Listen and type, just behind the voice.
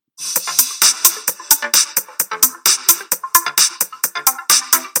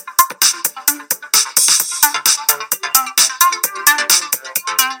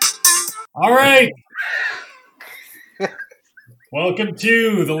Welcome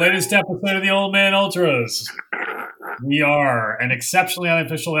to the latest episode of the Old Man Ultras. We are an exceptionally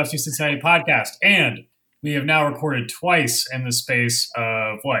unofficial FC Cincinnati podcast, and we have now recorded twice in the space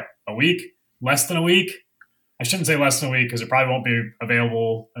of, a week? Less than a week? I shouldn't say less than a week because it probably won't be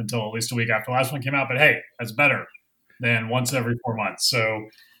available until at least a week after the last one came out, but hey, that's better than once every 4 months. So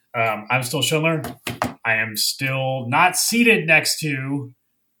I'm still Schindler. I am still not seated next to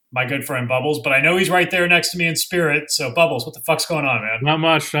my good friend Bubbles, but I know he's right there next to me in spirit. So Bubbles, what the fuck's going on, man? Not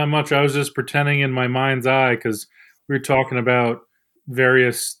much. I was just pretending in my mind's eye because we were talking about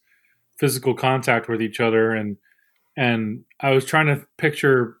various physical contact with each other, and I was trying to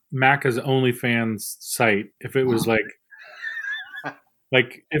picture Macca's OnlyFans site. If it was like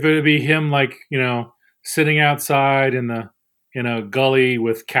if it would be him, sitting outside in a gully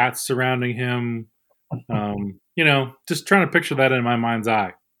with cats surrounding him, just trying to picture that in my mind's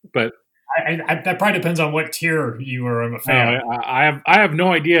eye. But that probably depends on what tier you are of a fan. No, I have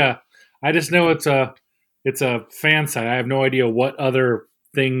no idea. I just know it's a fan site. I have no idea what other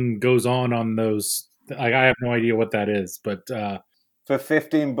thing goes on those. I have no idea what that is. But for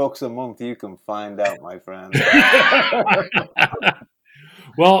 $15 a month, you can find out, my friend.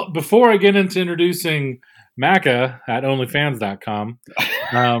 Well, before I get into introducing Macca at OnlyFans.com.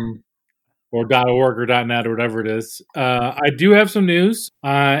 Or .org or .net or whatever it is. I do have some news.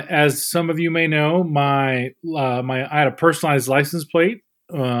 As some of you may know, I had a personalized license plate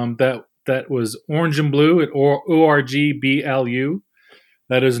that was orange and blue at ORGBLU.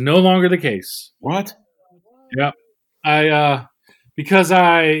 That is no longer the case. What? Yep. Because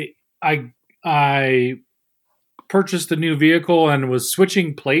I purchased a new vehicle and was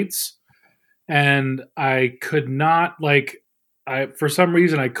switching plates, and I could not for some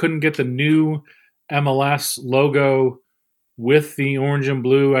reason, I couldn't get the new MLS logo with the orange and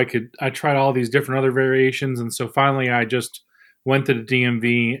blue. I tried all these different other variations, and so finally I just went to the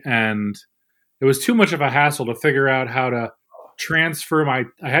DMV, and it was too much of a hassle to figure out how to transfer I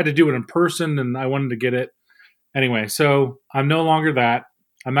had to do it in person, and I wanted to get it. Anyway, so I'm no longer that.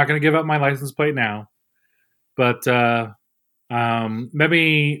 I'm not going to give up my license plate now, but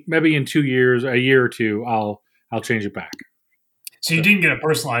maybe in 2 years, a year or two, I'll change it back. So you didn't get a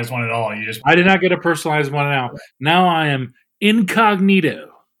personalized one at all. I did not get a personalized one now. Now I am incognito.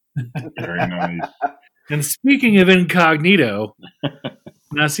 Very nice. And speaking of incognito,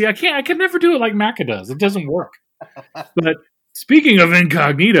 now see, I can never do it like Macca does. It doesn't work. But speaking of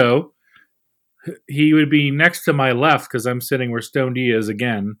incognito, he would be next to my left because I'm sitting where Stone D is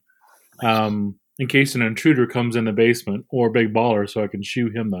again, in case an intruder comes in the basement or Big Baller, so I can shoo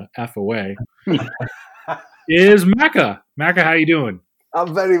him the F away. Is Macca. Macca, how you doing?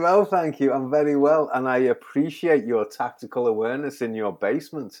 I'm very well, thank you. I'm very well, and I appreciate your tactical awareness in your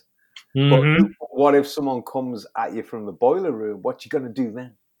basement. Mm-hmm. But what if someone comes at you from the boiler room? What you going to do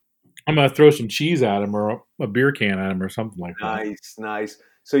then? I'm going to throw some cheese at him or a beer can at him or something like that. Nice.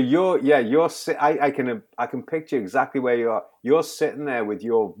 So I can picture exactly where you are. You're sitting there with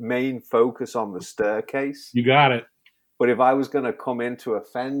your main focus on the staircase. You got it. But if I was going to come in to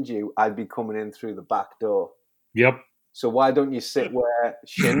offend you, I'd be coming in through the back door. Yep. So why don't you sit where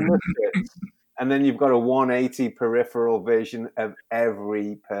Schindler sits, and then you've got a 180 peripheral vision of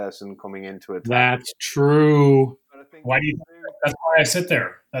every person coming into it. That's true. Why do you? That's why I sit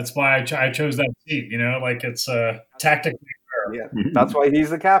there. That's why I chose that seat. It's tactically fair. Yeah, that's why he's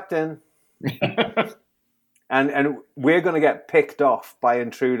the captain. And we're going to get picked off by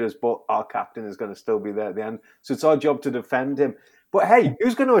intruders, but our captain is going to still be there at the end. So it's our job to defend him. But hey,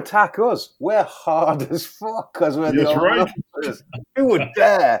 who's going to attack us? We're hard as fuck because we're the officers. Who would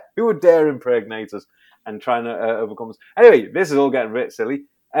dare? Who would dare impregnate us and try to overcome us? Anyway, this is all getting a bit silly.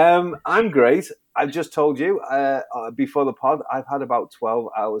 I'm great. I've just told you before the pod, I've had about 12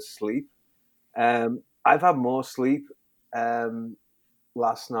 hours sleep. I've had more sleep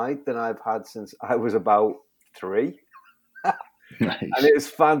last night than I've had since I was about 3. Nice. And it's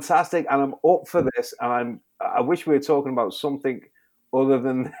fantastic, and I'm up for this. And I wish we were talking about something other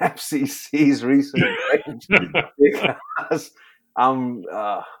than the FCC's recent range, because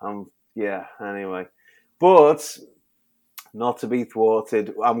anyway. But not to be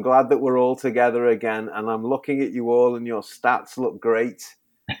thwarted, I'm glad that we're all together again, and I'm looking at you all, and your stats look great.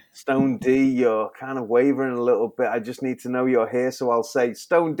 Stone D, you're kind of wavering a little bit. I just need to know you're here, so I'll say,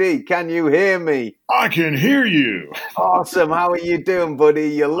 Stone D, can you hear me? I can hear you. Awesome. How are you doing,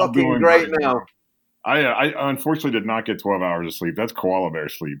 buddy? You're looking great now. I unfortunately did not get 12 hours of sleep. That's koala bear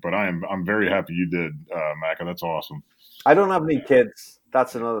sleep, but I'm very happy you did, Macca. That's awesome. I don't have any kids.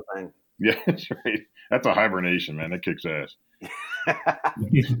 That's another thing. Yeah, that's right. That's a hibernation, man. That kicks ass.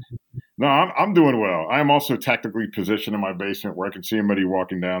 No, I'm doing well. I'm also tactically positioned in my basement where I can see anybody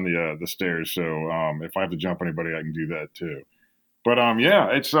walking down the stairs. So if I have to jump anybody, I can do that too. But yeah,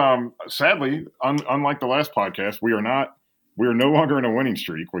 it's sadly unlike the last podcast, we are no longer in a winning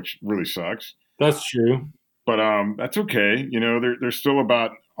streak, which really sucks. That's true. But that's okay. You know, there's still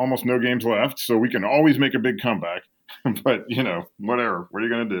about almost no games left, so we can always make a big comeback. But you know, whatever. What are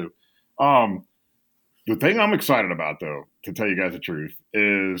you going to do? The thing I'm excited about, though, to tell you guys the truth,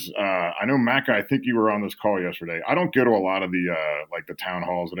 is I know, Mac, I think you were on this call yesterday. I don't go to a lot of the the town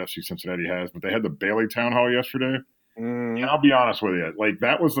halls that FC Cincinnati has, but they had the Bailey town hall yesterday. And I'll be honest with you, like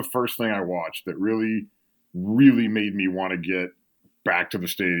that was the first thing I watched that really, really made me want to get back to the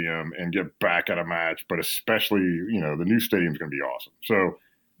stadium and get back at a match. But especially, you know, the new stadium's going to be awesome. So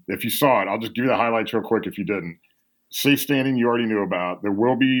if you saw it, I'll just give you the highlights real quick if you didn't. Safe standing, you already knew about. There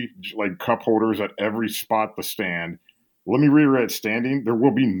will be like cup holders at every spot to stand. Let me reiterate, standing, there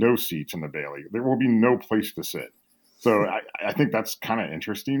will be no seats in the Bailey. There will be no place to sit. So I think that's kind of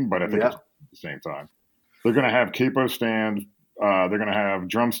interesting, but I think it's at the same time. They're going to have capo stands. They're going to have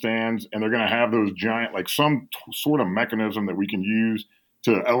drum stands, and they're going to have those giant, like some sort of mechanism that we can use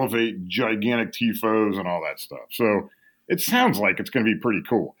to elevate gigantic TIFOs and all that stuff. So it sounds like it's going to be pretty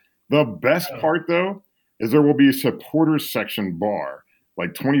cool. The best part, though, is there will be a supporters section bar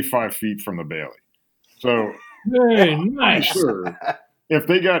like 25 feet from the Bailey. So very nice. Sure, if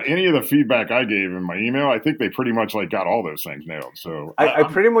they got any of the feedback I gave in my email, I think they pretty much like got all those things nailed. So I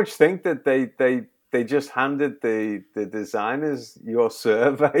pretty much think that they just handed the designers your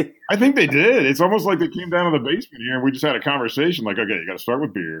survey. I think they did. It's almost like they came down to the basement here and we just had a conversation like, okay, you got to start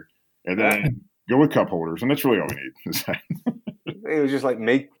with beer and then go with cup holders. And that's really all we need. It was just like,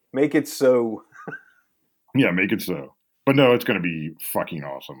 make it so. Yeah, make it so. But no, it's going to be fucking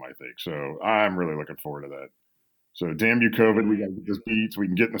awesome, I think. So I'm really looking forward to that. So damn you, COVID. We got to get this beat so we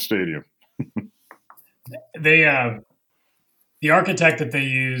can get in the stadium. The architect that they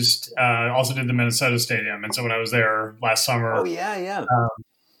used also did the Minnesota Stadium. And so when I was there last summer. Oh, yeah.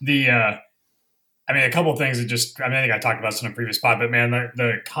 I mean, a couple of things that I think I talked about this in a previous spot, but man,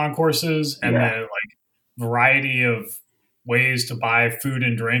 the concourses and the variety of ways to buy food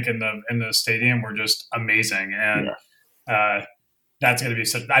and drink in the stadium were just amazing. And that's going to be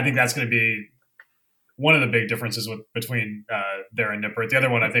I think that's going to be one of the big differences between there and Nippert. The other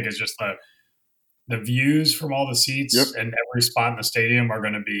one I think is just the views from all the seats and every spot in the stadium are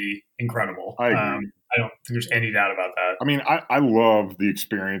going to be incredible. I agree. I don't think there's any doubt about that. I mean, I love the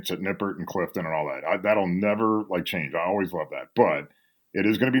experience at Nippert and Clifton and all that. That'll never change. I always love that. But it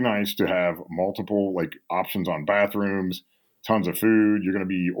is going to be nice to have multiple options on bathrooms, tons of food. You're going to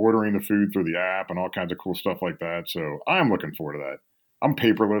be ordering the food through the app and all kinds of cool stuff like that. So I'm looking forward to that. I'm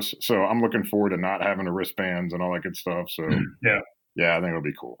paperless, so I'm looking forward to not having the wristbands and all that good stuff. So yeah, I think it'll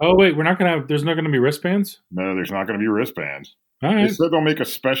be cool. Oh wait, there's not going to be wristbands? No, there's not going to be wristbands. All right. They said they'll make a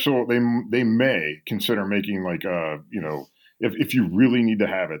special. They may consider making if you really need to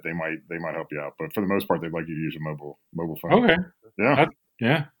have it, they might help you out. But for the most part, they'd like you to use a mobile phone. Okay. Yeah.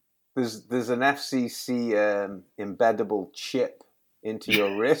 Yeah. There's an FCC embeddable chip into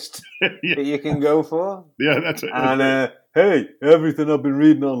your wrist that you can go for. Yeah, that's it. And hey, everything I've been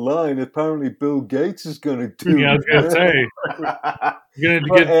reading online, apparently Bill Gates is going to do. Yeah, I was going to say. You're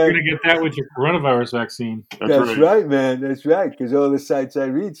going to get that with your coronavirus vaccine. That's right, man. That's right. Because all the sites I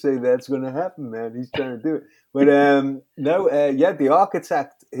read say that's going to happen, man. He's trying to do it. But the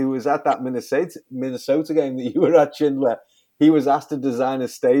architect who was at that Minnesota game that you were at, Schindler, he was asked to design a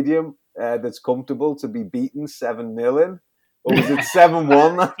stadium that's comfortable to be beaten 7-0 in. Or was it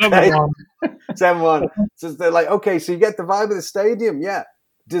 7-1? 7-1. So they're like, okay, so you get the vibe of the stadium. Yeah.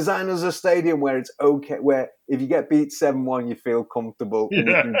 Design us a stadium where it's okay, where if you get beat 7-1, you feel comfortable and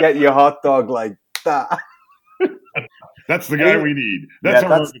you can get your hot dog like that. That's the guy we need.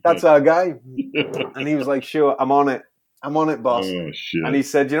 That's our guy. And he was like, sure, I'm on it. I'm on it, boss. Oh, shit. And he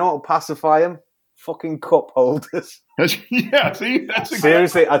said, you know what will pacify him? Fucking cup holders. Yeah, see? That's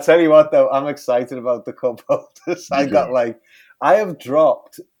seriously, I tell you what, though, I'm excited about the cup holders.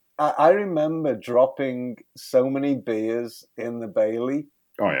 I remember dropping so many beers in the Bailey.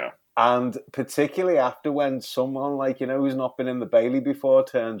 Oh, yeah. And particularly after when someone who's not been in the Bailey before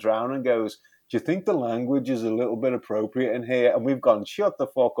turns around and goes, do you think the language is a little bit appropriate in here? And we've gone, shut the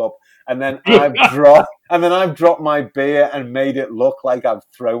fuck up. And then I've dropped my beer and made it look like I've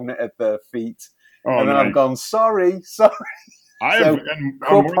thrown it at their feet. Oh, and then I've gone, sorry. Cup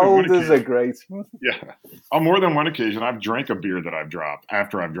holders are great. Yeah. On more than one occasion, I've drank a beer that I've dropped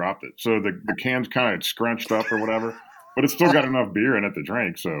after I've dropped it. So the can's kind of scrunched up or whatever, but it's still got enough beer in it to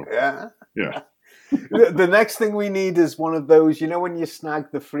drink. So yeah. The next thing we need is one of those, when you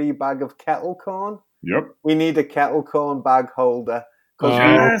snag the free bag of kettle corn? Yep. We need a kettle corn bag holder.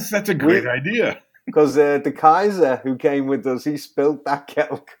 Yes, that's a great idea. Because the Kaiser who came with us, he spilled that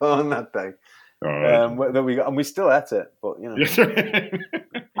kettle corn that day. That we got, and we still ate it, but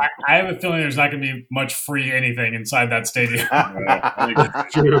I have a feeling there's not going to be much free anything inside that stadium.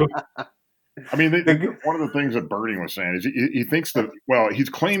 True. I mean, one of the things that Bernie was saying is he thinks he's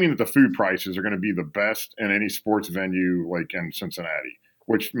claiming that the food prices are going to be the best in any sports venue like in Cincinnati,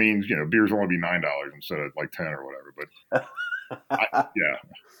 which means, beers will only be $9 instead of like 10 or whatever. But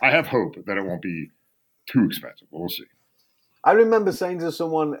I have hope that it won't be too expensive. We'll see. I remember saying to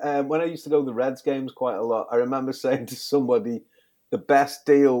someone, when I used to go to the Reds games quite a lot, I remember saying to somebody, the best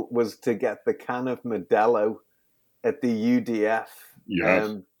deal was to get the can of Modelo at the UDF.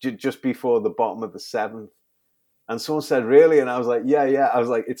 Yes. Just before the bottom of the 7th. And someone said, really? And I was like, yeah. I was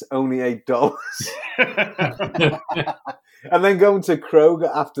like, it's only $8. And then going to Kroger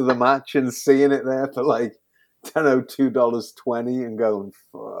after the match and seeing it there for like, I don't know, $2.20 and going,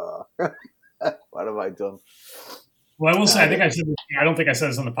 fuck, what have I done? Well, I will say, I don't think I said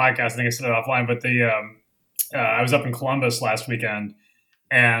this on the podcast. I think I said it offline, but I was up in Columbus last weekend,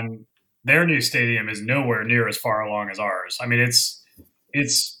 and their new stadium is nowhere near as far along as ours. I mean, it's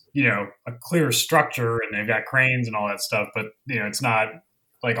a clear structure and they've got cranes and all that stuff, but it's not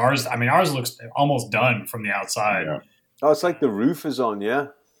like ours. I mean, ours looks almost done from the outside. Yeah. Oh, it's like the roof is on, yeah.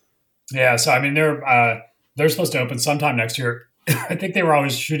 Yeah. So I mean, they're supposed to open sometime next year. I think they were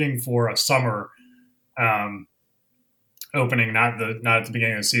always shooting for a summer opening, not at the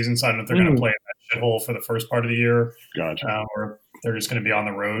beginning of the season. So I don't know if they're going to play that shithole for the first part of the year. Gotcha. Or they're just going to be on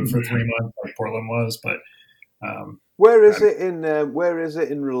the road for 3 months like Portland was, but. Where is it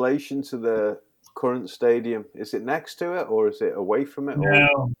in relation to the current stadium? Is it next to it or is it away from it?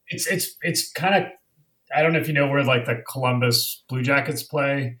 No, it's kind of. I don't know if you know where like the Columbus Blue Jackets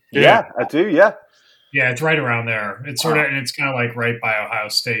play. Yeah, I do. Yeah, yeah, it's right around there. It's sort of, and it's kind of like right by Ohio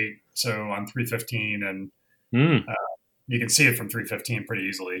State, so on 315, and you can see it from 315 pretty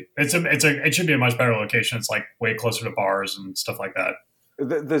easily. It should be a much better location. It's like way closer to bars and stuff like that.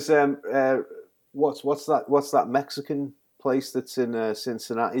 There's what's that Mexican place that's in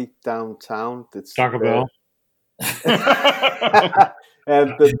Cincinnati downtown? That's Taco Bell.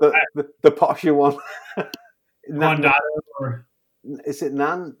 The posher one. Nada, or is it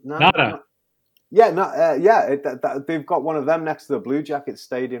Nada? Yeah, they've got one of them next to the Blue Jackets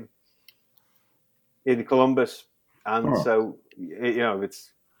Stadium in Columbus, and so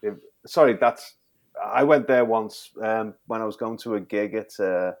I went there once when I was going to a gig at.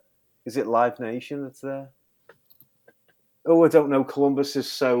 Is it Live Nation that's there? Oh, I don't know. Columbus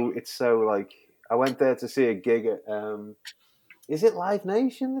is so like I went there to see a gig at. Is it Live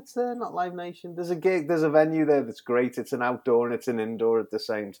Nation that's there? Not Live Nation. There's a venue there that's great. It's an outdoor and it's an indoor at the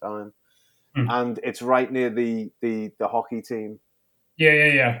same time, and it's right near the hockey team.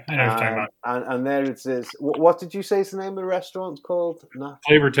 Yeah. I know what you're talking about. And there it is. What did you say is the name of the restaurant called?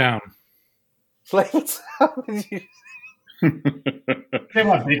 Flavortown. Flavortown.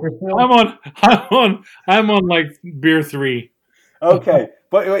 I'm on like beer 3. Okay,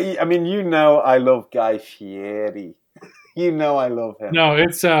 but I mean, I love Guy Fieri. I love him. No,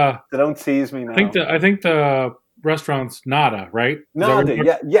 it's so don't tease me now. I think the restaurant's Nada, right?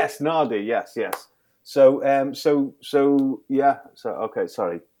 Nada, yes, Nada, yes. So okay,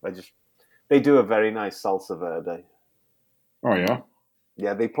 sorry. They do a very nice salsa verde. Oh yeah.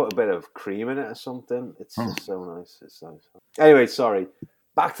 Yeah, they put a bit of cream in it or something. It's just so nice. It's so nice. Anyway, sorry.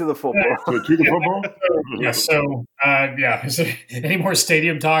 Back to the football. To the football? Is there any more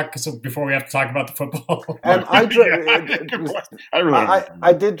stadium talk before we have to talk about the football?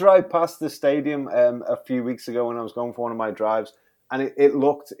 I did drive past the stadium a few weeks ago when I was going for one of my drives, and it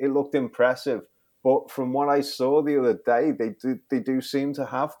looked impressive. But from what I saw the other day, they do seem to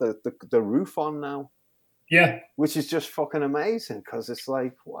have the roof on now. Yeah, which is just fucking amazing because it's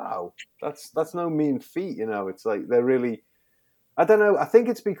like, wow, that's no mean feat, It's like they're really, I don't know. I think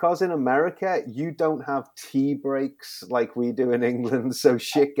it's because in America you don't have tea breaks like we do in England, so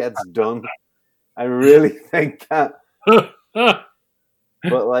shit gets done. I really think that. But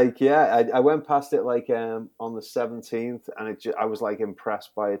like, yeah, I went past it like on the 17th, and I was like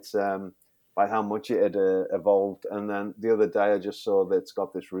impressed by its by how much it had evolved. And then the other day I just saw that it's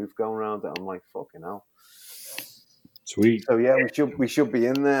got this roof going around it. I'm like, fucking hell. Sweet. So yeah, we should be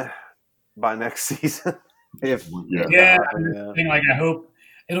in there by next season. I hope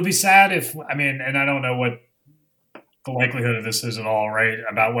it'll be sad and I don't know what the likelihood of this is at all, right?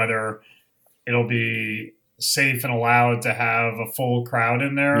 About whether it'll be safe and allowed to have a full crowd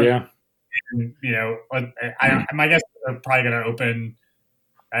in there. Yeah. my guess is they're probably going to open.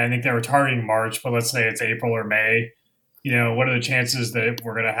 I think they were targeting March, but let's say it's April or May. What are the chances that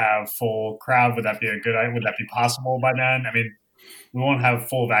we're going to have full crowd? Would that be would that be possible by then? I mean, we won't have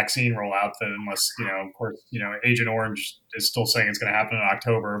full vaccine rollout then unless, of course, Agent Orange is still saying it's going to happen in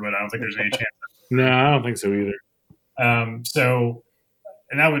October, but I don't think there's any chance. No, I don't think so either. And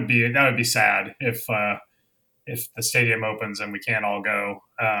that would be sad if the stadium opens and we can't all go.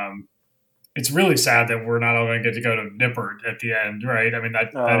 It's really sad that we're not all going to get to go to Nippert at the end, right? I mean,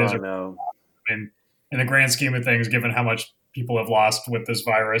 that is no. I mean, in the grand scheme of things, given how much people have lost with this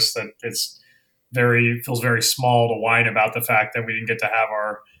virus, that feels very small to whine about the fact that we didn't get to have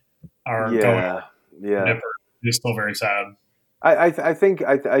our going. Nippert. It's still very sad. I think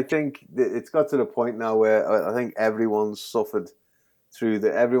it's got to the point now where I think everyone's suffered through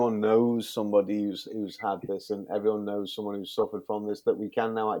everyone knows somebody who's had this, and everyone knows someone who's suffered from this, that we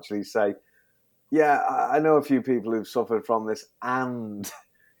can now actually say, yeah, I know a few people who've suffered from this, and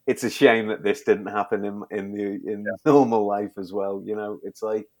it's a shame that this didn't happen in normal life as well. It's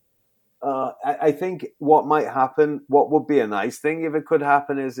like, I think what might happen, what would be a nice thing if it could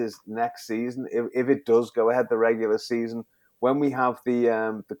happen is next season, if it does go ahead, the regular season, when we have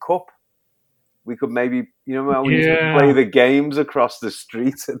the cup, we could maybe, we used to play the games across the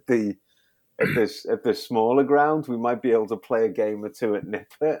street at the smaller ground. We might be able to play a game or two at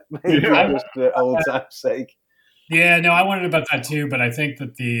Nippert, maybe just for old time's sake. Yeah, no, I wondered about that too, but I think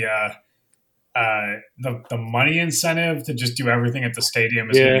that the money incentive to just do everything at the stadium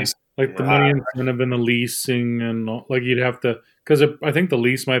is going to be the money incentive and the leasing and you'd have to, because I think the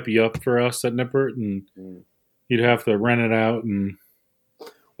lease might be up for us at Nippert, and you'd have to rent it out. And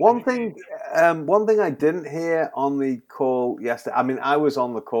one thing I didn't hear on the call yesterday. I mean, I was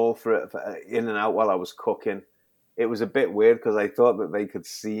on the call for in and out while I was cooking. It was a bit weird because I thought that they could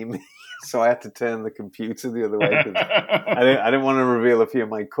see me, so I had to turn the computer the other way. I didn't want to reveal a few of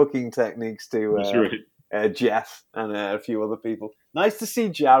my cooking techniques to Jeff and a few other people. Nice to see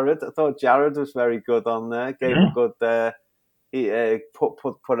Jared. I thought Jared was very good on there. Gave a good. He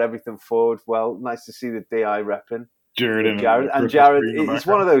put everything forward well. Nice to see the DI repping. Jared, he's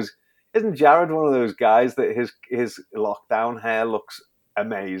one of those. Isn't Jared one of those guys that his lockdown hair looks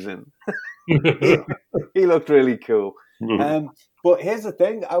amazing? he looked really cool. But here's the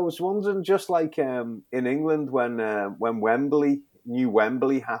thing: I was wondering, just like in England when New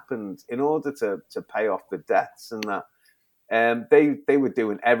Wembley happened, in order to pay off the debts and that, they were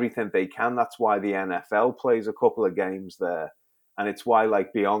doing everything they can. That's why the NFL plays a couple of games there. And it's why,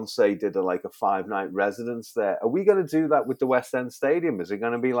 like, Beyonce did a 5-night residence there. Are we going to do that with the West End Stadium? Is it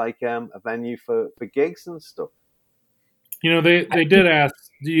going to be like a venue for gigs and stuff? They did ask.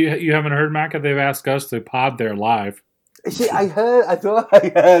 You haven't heard, Macca? They've asked us to pod there live. See, I thought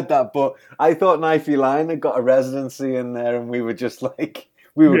I heard that, but I thought Knifey Lion had got a residency in there, and we were just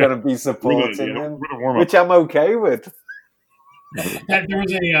we were going to be supporting him, which I'm okay with. There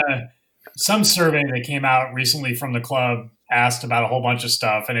was some survey that came out recently from the club, asked about a whole bunch of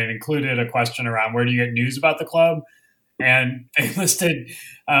stuff, and it included a question around where do you get news about the club, and they listed,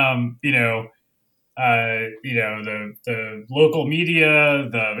 the local media,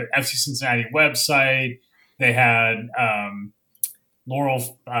 the FC Cincinnati website. They had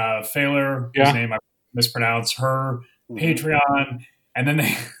Laurel Failer, whose name I mispronounced, her Patreon, and then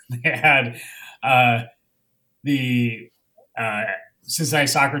they had the Cincinnati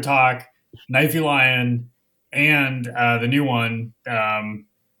Soccer Talk, Knifey Lion, and the new one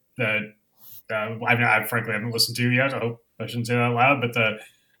that I frankly haven't listened to yet. I hope I shouldn't say that out loud, but the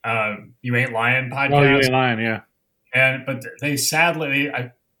You Ain't Lying podcast. Oh, You Ain't Lying, yeah. But they sadly,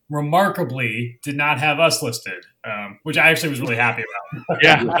 remarkably, did not have us listed, which I actually was really happy about.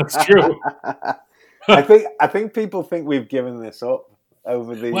 Yeah, that's true. I think people think we've given this up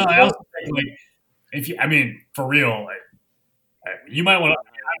over the. Well, I also think for real, you might want to.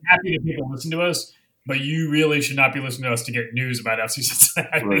 I'm happy that people listen to us, but you really should not be listening to us to get news about FC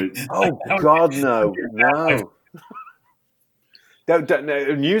Cincinnati. Right. Oh God, no. Don't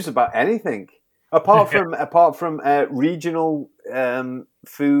news about anything apart from regional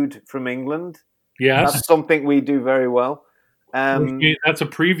food from England. Yes, that's something we do very well. That's a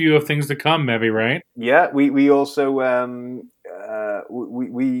preview of things to come, maybe, right? Yeah, we also I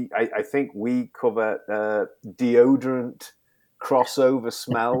think we cover deodorant crossover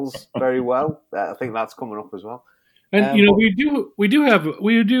smells very well. I think that's coming up as well. And we do have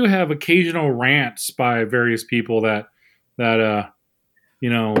occasional rants by various people that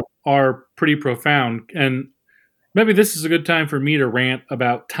are pretty profound. And maybe this is a good time for me to rant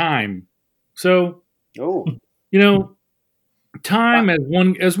about time. So, time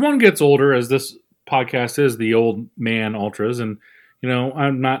as one gets older, as this podcast is the old man ultras, and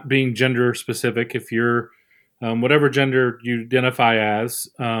I'm not being gender specific. If you're whatever gender you identify as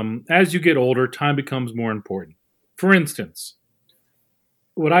you get older, time becomes more important. For instance,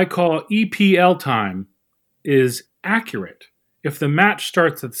 what I call EPL time is accurate. If the match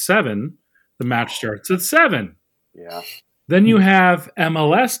starts at 7, the match starts at 7. Yeah. Then you have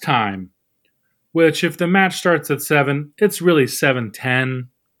MLS time, which if the match starts at 7, it's really 7:10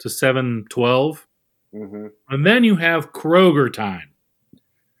 to 7:12. Mm-hmm. And then you have Kroger time.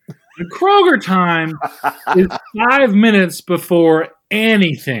 And Kroger time is 5 minutes before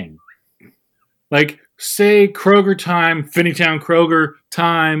anything. Like, say Kroger time, Finneytown Kroger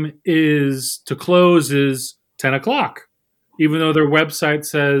time is to close is 10 o'clock, even though their website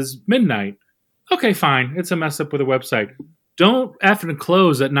says midnight. Okay, fine. It's a mess up with the website. Don't effing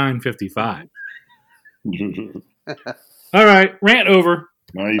close at 9:55. All right, rant over.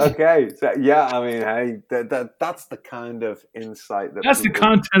 Nice. Okay, so yeah, I mean, hey, that's the kind of insight that's the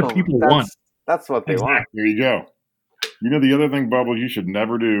content people want. That's what they want. There you go. The other thing, Bubbles, you should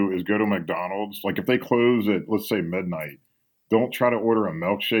never do is go to McDonald's. Like if they close at, let's say, midnight, don't try to order a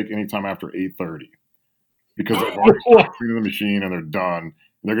milkshake anytime after 8:30 because they've already cleaned the machine and they're done. And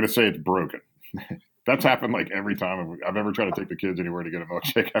they're going to say it's broken. That's happened like every time I've ever tried to take the kids anywhere to get a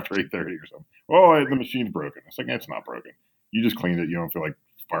milkshake after 8:30 or something. Oh, the machine's broken. It's like, it's not broken. You just cleaned it. You don't feel like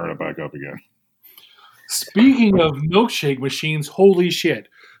firing it back up again. Speaking of milkshake machines, holy shit.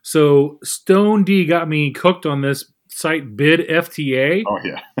 So Stone D got me cooked on this site Bid FTA. Oh,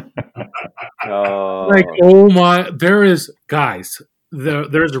 yeah. Like, oh my, there's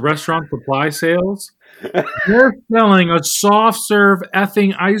a restaurant supply sales. They're selling a soft serve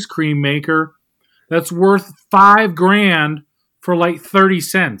effing ice cream maker that's worth $5,000 for like 30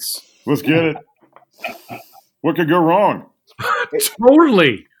 cents. Let's get it. What could go wrong?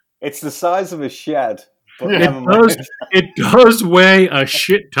 Totally. It's the size of a shed. It does weigh a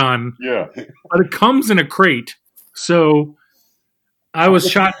shit ton. Yeah. But it comes in a crate. So I was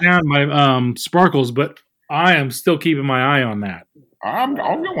shot down by Sparkles, but I am still keeping my eye on that. I'll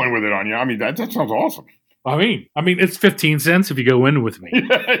go in with it on you. I mean, that sounds awesome. I mean, it's 15 cents if you go in with me.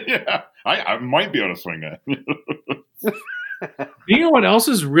 Yeah. I might be able to swing that. You know what else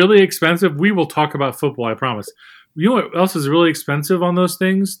is really expensive? We will talk about football, I promise. You know what else is really expensive on those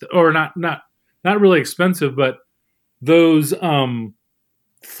things? Or not really expensive, but those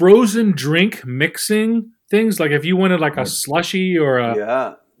frozen drink mixing things. Like if you wanted like a slushy or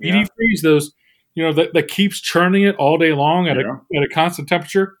a BD freeze, those that keeps churning it all day long at a constant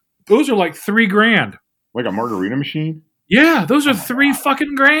temperature. Those are like $3,000. Like a margarita machine? Yeah, those are $3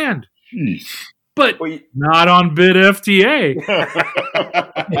 fucking grand. Jeez. But not on Bid FTA.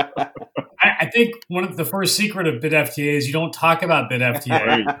 I think one of the first secret of Bid FTA is you don't talk about Bid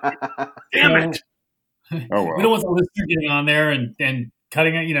FTA. Damn it. Oh, well. We don't want the listener getting on there and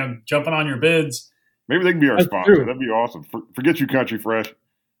cutting it, jumping on your bids. Maybe they can be our sponsor. True. That'd be awesome. Forget you, Country Fresh.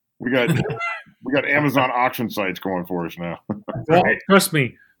 We got Amazon auction sites going for us now. Well, trust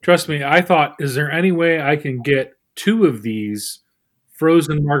me. I thought, is there any way I can get 2 of these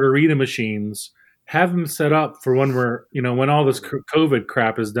frozen margarita machines, have them set up for when we're, when all this COVID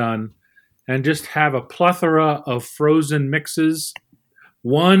crap is done, and just have a plethora of frozen mixes.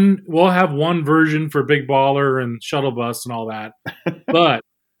 We'll have one version for Big Baller and Shuttle Bus and all that. But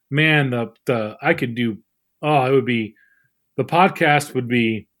man, the podcast would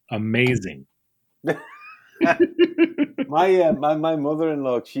be amazing. My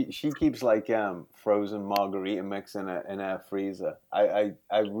mother-in-law, she keeps like frozen margarita mix in her freezer. I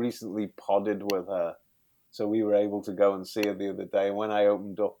recently podded with her, so we were able to go and see her the other day. And when I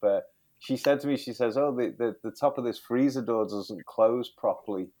opened up, she said to me, she says, "Oh, the top of this freezer door doesn't close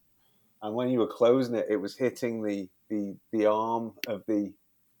properly, and when you were closing it, it was hitting the arm of the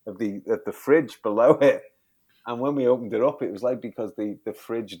fridge below it." And when we opened it up, it was like because the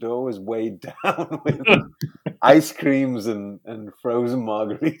fridge door was weighed down with ice creams and frozen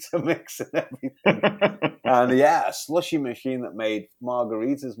margarita mix and everything. And a slushy machine that made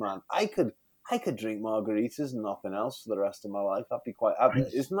margaritas, man. I could drink margaritas and nothing else for the rest of my life. I'd be quite happy.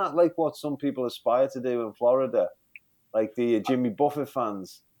 Isn't that like what some people aspire to do in Florida? Like the Jimmy Buffett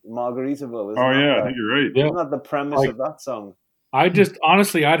fans, Margaritaville. I think you're right. Isn't that the premise of that song? I'd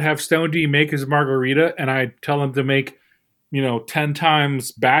have Stone D make his margarita, and I'd tell him to make, 10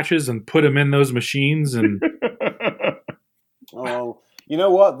 times batches and put them in those machines. And You know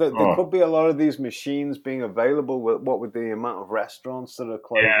what? There could be a lot of these machines being available. With the amount of restaurants that are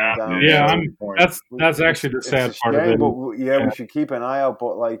closing down? Yeah, that's actually the sad part of it. But we should keep an eye out.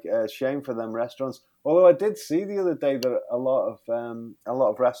 But shame for them restaurants. Although I did see the other day that a lot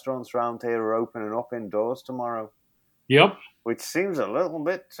of restaurants around here are opening up indoors tomorrow. Yep. Which seems a little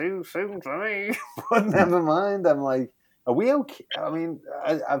bit too soon for me. But never mind. I'm like, are we okay? I mean,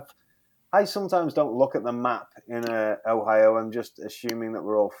 I sometimes don't look at the map in Ohio. I'm just assuming that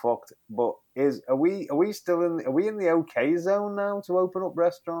we're all fucked. But are we still in the okay zone now to open up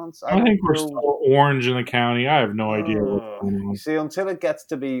restaurants? I think we're still orange in the county. I have no idea what's going on. You see, until it gets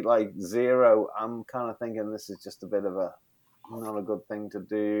to be like 0, I'm kind of thinking this is just a bit of not a good thing to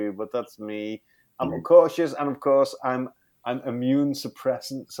do. But that's me. I'm cautious, and of course I'm immune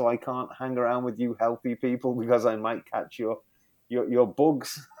suppressant, so I can't hang around with you healthy people because I might catch your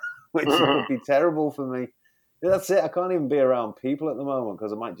bugs. Which would be terrible for me. That's it. I can't even be around people at the moment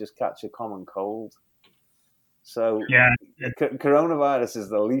because I might just catch a common cold. So coronavirus is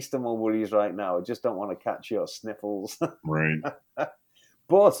the least of my worries right now. I just don't want to catch your sniffles. Right.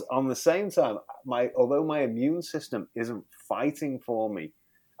 But on the same time, although my immune system isn't fighting for me,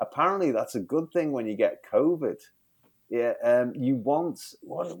 apparently that's a good thing when you get COVID. Yeah. You want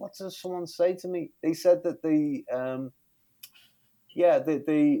what does someone say to me? They said that the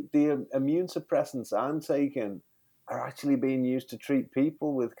immune suppressants I'm taking are actually being used to treat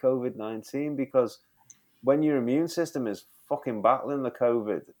people with COVID-19 because when your immune system is fucking battling the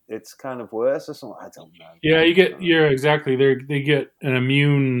COVID, it's kind of worse or something. I don't know. Yeah, exactly. They get an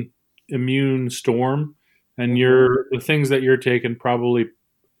immune storm, and the things that you're taking probably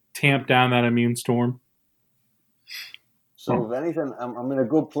tamp down that immune storm. So if anything, I'm in a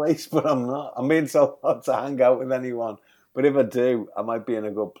good place, but I'm not. I'm being so hard to hang out with anyone. But if I do, I might be in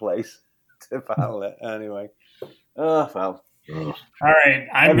a good place to battle it. Anyway. Oh, well. All right.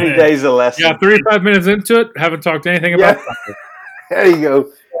 Every day's a lesson. Yeah, 35 minutes into it. Haven't talked anything about it. There you go.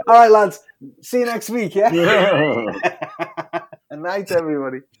 All right, lads. See you next week, yeah? Good night,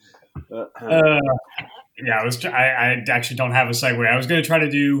 everybody. I actually don't have a segue. I was going to try to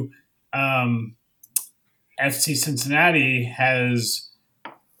do FC Cincinnati has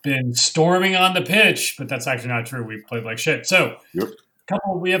been storming on the pitch, but that's actually not true. We've played like shit. So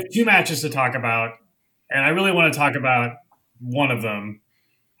we have 2 matches to talk about, and I really want to talk about one of them,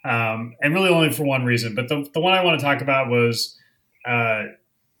 and really only for one reason. But the one I want to talk about was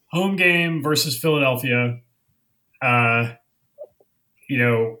home game versus Philadelphia. Coming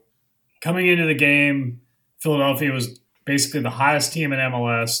into the game, Philadelphia was basically the hottest team in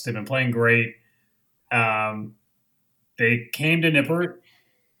MLS. They've been playing great. They came to Nippert,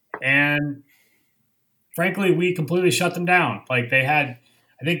 and frankly, we completely shut them down. Like they had,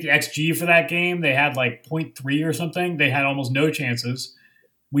 I think the XG for that game, they had like 0.3 or something. They had almost no chances.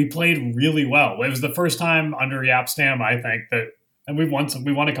 We played really well. It was the first time under Jaap Stam, I think, and we won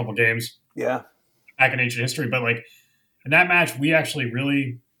a couple games. Yeah. Back in ancient history. But like in that match, we actually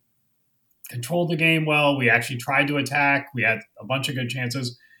really controlled the game well. We actually tried to attack. We had a bunch of good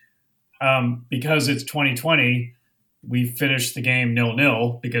chances. Because it's 2020, we finished the game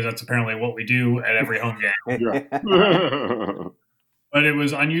 0-0 because that's apparently what we do at every home game. But it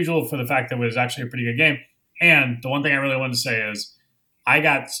was unusual for the fact that it was actually a pretty good game. And the one thing I really wanted to say is I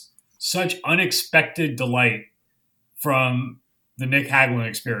got such unexpected delight from the Nick Hagglund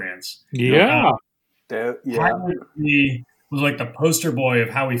experience. Yeah. He was like the poster boy of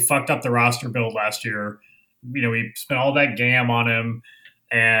how he fucked up the roster build last year. We spent all that GAM on him,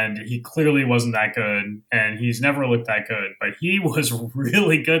 and he clearly wasn't that good, and he's never looked that good. But he was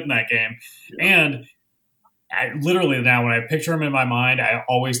really good in that game. Yeah. And literally now when I picture him in my mind, I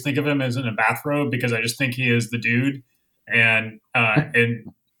always think of him as in a bathrobe because I just think he is the dude. And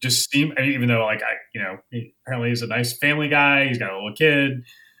just seem, even though he apparently he's a nice family guy, he's got a little kid,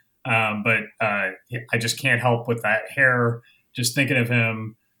 but I just can't help with that hair. Just thinking of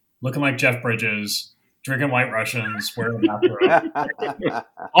him looking like Jeff Bridges, drinking White Russians, wearing a bathrobe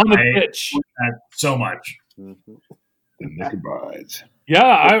on the pitch. So much. Mm-hmm. The Nick abides.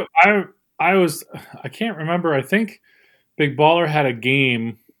 Yeah, I can't remember. I think Big Baller had a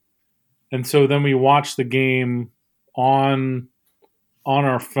game, and so then we watched the game on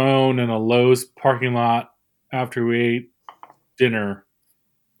our phone in a Lowe's parking lot after we ate dinner.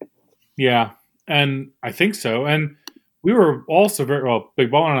 Yeah, and I think so. And we were also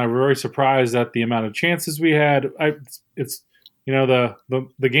Big Baller and I were very surprised at the amount of chances we had.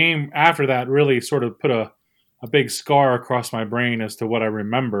 The game after that really sort of put a big scar across my brain as to what I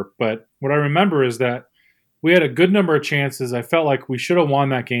remember. But what I remember is that we had a good number of chances. I felt like we should have won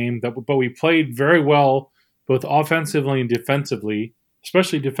that game, but we played very well, both offensively and defensively.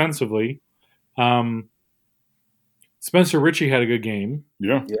 especially defensively. Spencer Ritchie had a good game.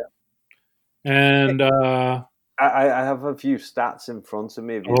 Yeah. And I have a few stats in front of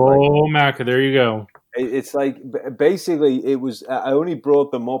me. If Macca, there you go. It's like basically it was. I only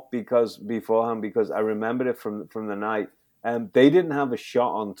brought them up beforehand because I remembered it from the night. They didn't have a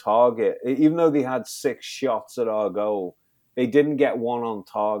shot on target, even though they had 6 shots at our goal. They didn't get one on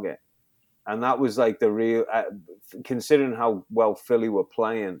target, and that was like the real. Considering how well Philly were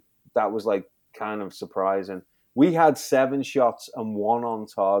playing, that was like kind of surprising. We had 7 shots and 1 on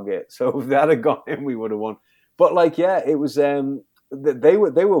target, so if that had gone in, we would have won. But like, yeah, it was. They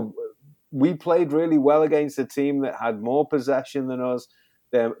were. We played really well against a team that had more possession than us.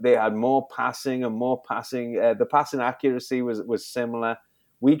 They had more passing and more passing. The passing accuracy was similar.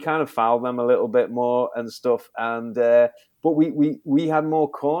 We kind of fouled them a little bit more and stuff. And but we had more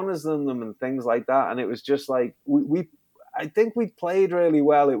corners than them and things like that. And it was just like I think we played really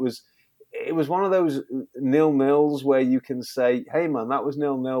well. It was one of those 0-0s where you can say, "Hey man, that was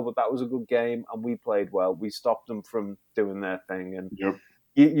 0-0, but that was a good game and we played well. We stopped them from doing their thing." And Yep.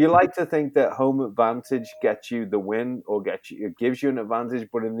 You like to think that home advantage gets you the win or gives you an advantage,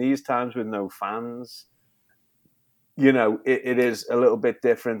 but in these times with no fans, it is a little bit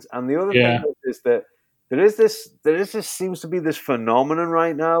different. And the other thing is that there seems to be this phenomenon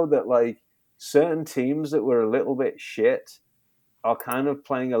right now that like certain teams that were a little bit shit are kind of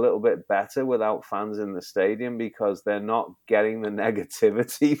playing a little bit better without fans in the stadium because they're not getting the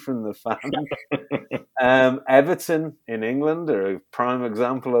negativity from the fans. Everton in England are a prime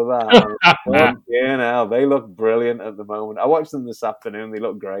example of that. They look brilliant at the moment. I watched them this afternoon. They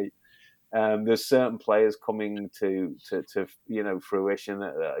look great. There's certain players coming to fruition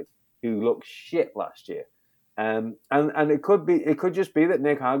who looked shit last year. And it could just be that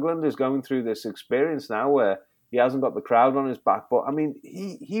Nick Hagland is going through this experience now where he hasn't got the crowd on his back. But, I mean,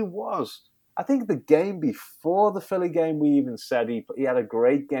 he was. I think the game before the Philly game, we even said he had a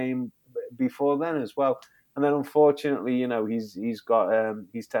great game before then as well. And then, unfortunately,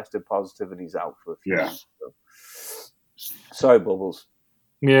 he's tested positive and he's out for a few months. So. Sorry, Bubbles.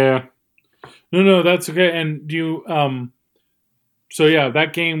 Yeah. No, that's okay. And do you so yeah,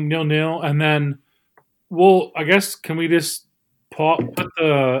 that game 0-0, and then I guess can we just put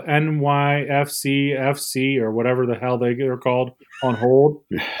the NYFC FC or whatever the hell they're called on hold?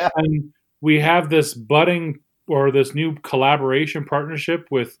 And we have this this new collaboration partnership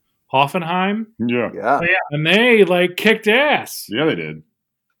with Hoffenheim. Yeah. And they like kicked ass. Yeah, they did.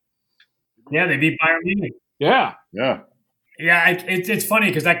 Yeah, they beat Bayern Munich. Yeah. It's funny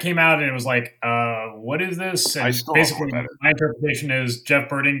because that came out and it was like, what is this? And basically, my interpretation is Jeff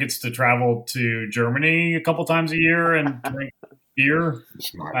Birding gets to travel to Germany a couple times a year and drink beer.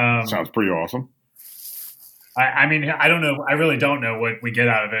 Sounds pretty awesome. I mean, I don't know. I really don't know what we get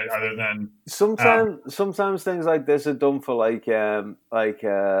out of it other than sometimes things like this are done for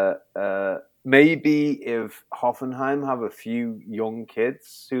maybe if Hoffenheim have a few young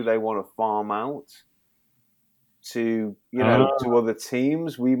kids who they want to farm out to to other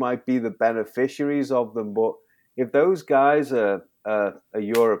teams, we might be the beneficiaries of them. But if those guys are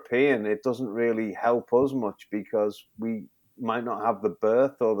European, it doesn't really help us much because we might not have the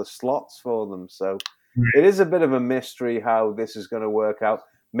berth or the slots for them. So it is a bit of a mystery how this is going to work out.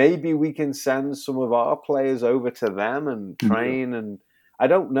 Maybe we can send some of our players over to them and train. And I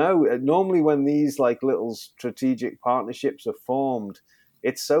don't know. Normally when these like little strategic partnerships are formed,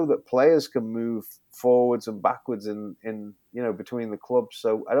 it's so that players can move forwards and backwards in between the clubs.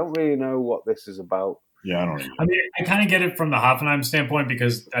 So I don't really know what this is about. Yeah, I don't know. I mean, I kind of get it from the Hoffenheim standpoint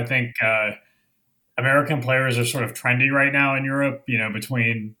because I think American players are sort of trendy right now in Europe.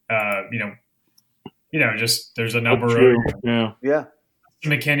 Between just there's a number of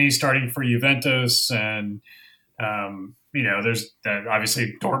McKinney starting for Juventus, and there's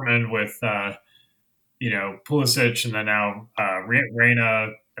obviously Dortmund with Pulisic, and then now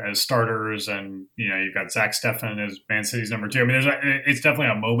Reyna as starters, and you've got Zach Steffen as Man City's number 2. I mean, it's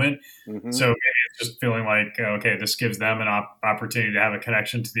definitely a moment. Mm-hmm. So it's just feeling like okay, this gives them an opportunity to have a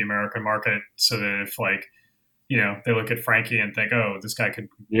connection to the American market, so that if they look at Frankie and think, oh, this guy could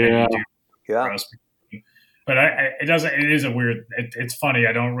do for us. But it doesn't. It is a weird. It's funny.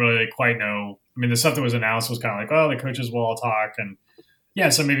 I don't really quite know. I mean, the stuff that was announced was kind of like, oh, the coaches will all talk, and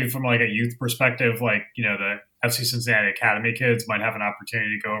so maybe from like a youth perspective, the FC Cincinnati Academy kids might have an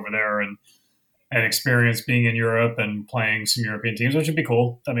opportunity to go over there and experience being in Europe and playing some European teams, which would be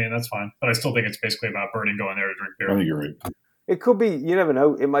cool. I mean, that's fine. But I still think it's basically about Birding going there to drink beer. I think you're right. It could be. You never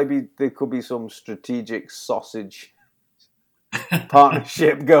know. It might be. There could be some strategic sausage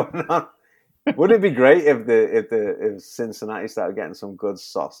partnership going on. Wouldn't it be great if Cincinnati started getting some good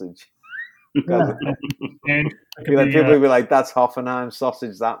sausage? And People would be like, "That's Hoffenheim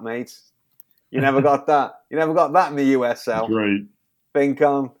sausage, that mate. You never got that. You never got that in the USL." That's right. Think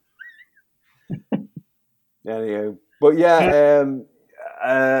on. Anyway, but yeah,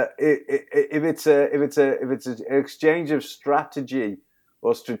 if it's an exchange of strategy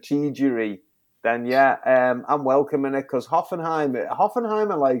or strategery, then yeah, I'm welcoming it because Hoffenheim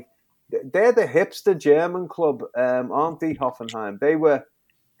are like they're the hipster German club, aren't they? Hoffenheim,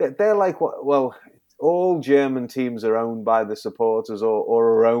 they're like well, all German teams are owned by the supporters or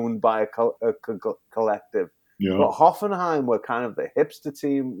are owned by a collective. Yeah. But Hoffenheim were kind of the hipster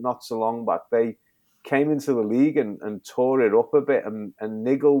team not so long back. They came into the league and tore it up a bit and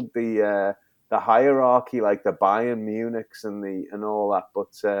niggled the hierarchy like the Bayern Munichs and all that,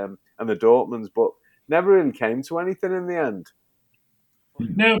 but and the Dortmunds, but never really came to anything in the end.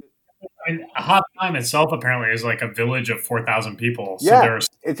 No, I mean Hoffenheim itself apparently is like a village of 4,000 people. So Yeah,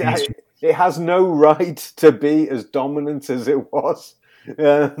 it has no right to be as dominant as it was.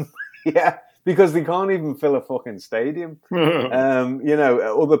 Yeah. Because they can't even fill a fucking stadium.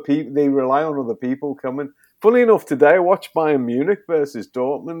 Other people, they rely on other people coming. Funny enough, today I watched Bayern Munich versus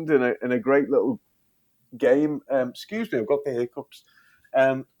Dortmund in a great little game. Excuse me, I've got the hiccups.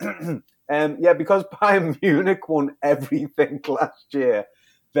 Because Bayern Munich won everything last year,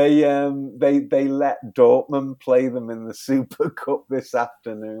 they let Dortmund play them in the Super Cup this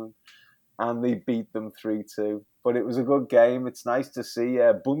afternoon, and they beat them 3-2. But it was a good game. It's nice to see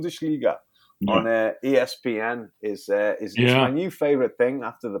Bundesliga. Yeah. On ESPN is my new favorite thing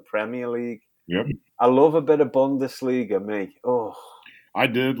after the Premier League. Yep. I love a bit of Bundesliga, me. Oh, I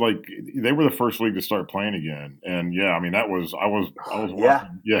did. Like they were the first league to start playing again, and yeah, I mean I was watching,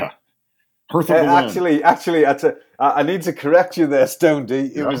 yeah. Actually, I need to correct you there, Stone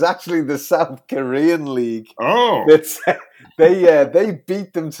D. It was actually the South Korean league. Oh, they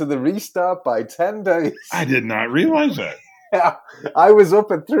beat them to the restart by 10 days. I did not realize that. Yeah, I was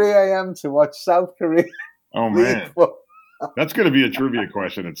up at 3 a.m. to watch South Korea. Oh man, that's going to be a trivia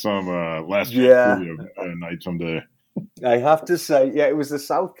question at some last trivia night someday. I have to say, yeah, it was the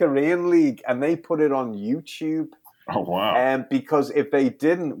South Korean league, and they put it on YouTube. Oh wow! Because if they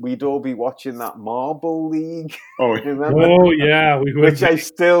didn't, we'd all be watching that Marble League. Oh, remember? Oh yeah, we would. Which I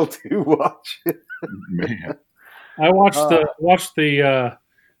still do watch. Man, I watched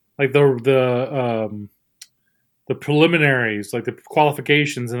the preliminaries, like the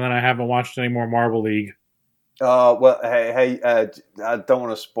qualifications, and then I haven't watched any more Marble League. Well, hey, I don't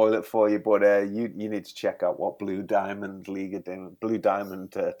want to spoil it for you, but you need to check out what Blue Diamond League are doing. Blue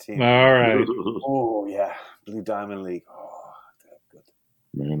Diamond team. All right. Oh yeah, Blue Diamond League. Oh, they're good.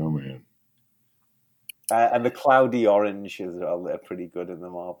 Man, oh man. And the Cloudy Orange as well. They're pretty good in the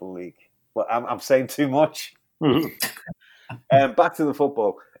Marble League. Well, I'm saying too much. Back to the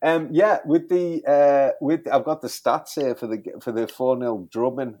football. I've got the stats here for the 4-0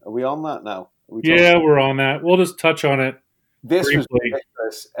 drubbing. Are we on that now? We're on that. We'll just touch on it. This briefly.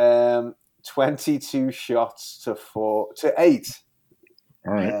 was ridiculous. 22 shots to 8.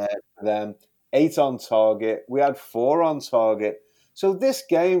 All right. Then 8 on target. We had 4 on target. So this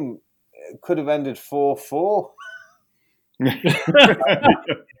game could have ended 4-4.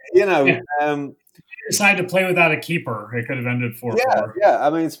 Decided to play without a keeper. It could have ended 4-4. Yeah. I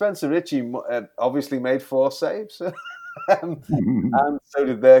mean, Spencer Ritchie obviously made 4 saves, and so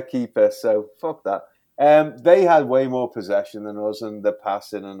did their keeper. So fuck that. They had way more possession than us and the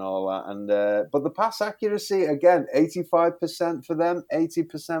passing and all that. And but the pass accuracy again, 85% for them,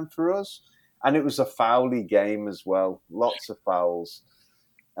 80% for us, and it was a foul-y game as well. Lots of fouls,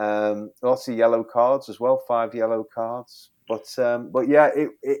 lots of yellow cards as well. 5 yellow cards. But yeah,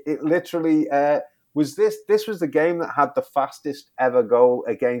 it literally. Was the game that had the fastest ever goal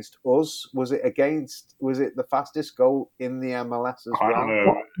against us? Was it the fastest goal in the MLS as well? I don't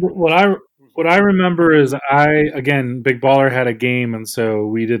know. What I remember is Big Baller had a game, and so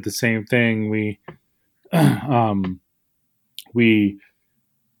we did the same thing. We turned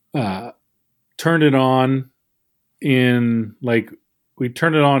it on we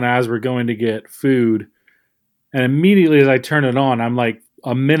turned it on as we're going to get food, and immediately as I turn it on, I'm like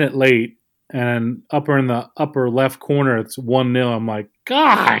a minute late. And in the upper left corner, it's 1-0. I'm like,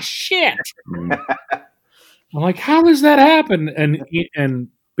 gosh, shit. I'm like, how does that happen? And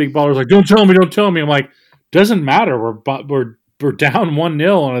Big Baller's like, don't tell me. I'm like, doesn't matter. We're down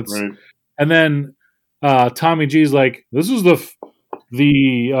 1-0, and it's right. And then Tommy G's like, this is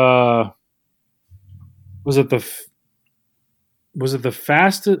was it the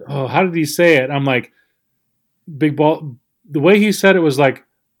fastest? Oh, how did he say it? I'm like, Big Ball. The way he said it was like,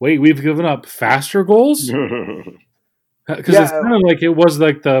 wait, we've given up faster goals? Because it's kind of like it was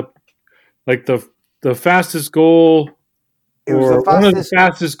like the fastest goal, or one of the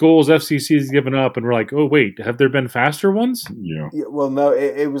fastest goals FCC has given up, and we're like, oh wait, have there been faster ones? Yeah. Well, no,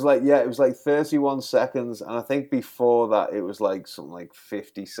 it was like it was like 31 seconds, and I think before that it was like something like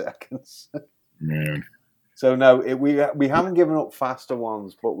 50 seconds. Man. So no, we haven't given up faster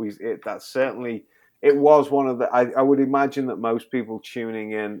ones, but that's certainly. It was one of the. I would imagine that most people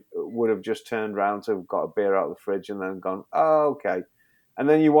tuning in would have just turned around to got a beer out of the fridge and then gone, oh, okay. And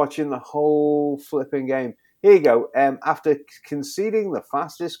then you're watching the whole flipping game. Here you go. After conceding the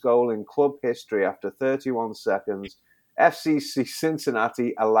fastest goal in club history after 31 seconds, FCC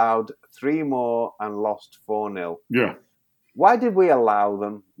Cincinnati allowed 3 more and lost 4-0. Yeah. Why did we allow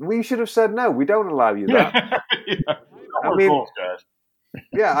them? We should have said, no, we don't allow you that. Yeah. I mean, goals, guys.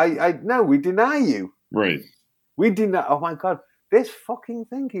 Yeah, no, we deny you. Right. We deny. Oh my God, this fucking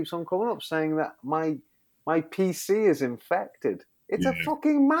thing keeps on coming up saying that my PC is infected. It's a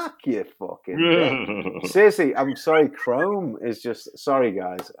fucking Mac, you fucking. Seriously, I'm sorry. Chrome is just sorry,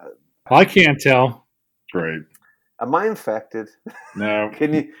 guys. I can't tell. Right. Am I infected? No.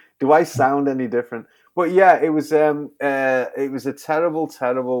 Do I sound any different? But yeah, it was a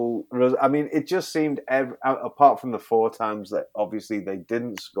terrible. I mean, it just seemed apart from the 4 times that obviously they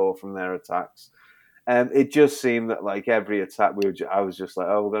didn't score from their attacks, it just seemed that like every attack I was just like,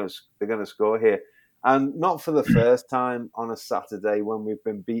 oh, they're gonna score here, and not for the first time on a Saturday when we've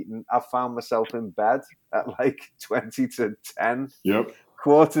been beaten. I found myself in bed at like 20-10. Yep.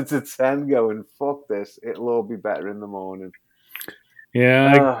 9:45, going, fuck this. It'll all be better in the morning.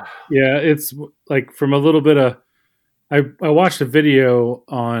 Yeah, it's like from a little bit of. I watched a video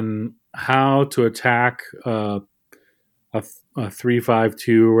on how to attack a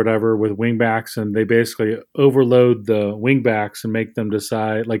 3-5-2 or whatever with wingbacks, and they basically overload the wingbacks and make them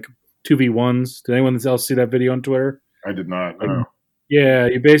decide like 2v1s. Did anyone else see that video on Twitter? I did not. No. Yeah,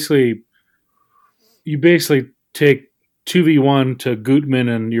 you basically take 2v1 to Gutman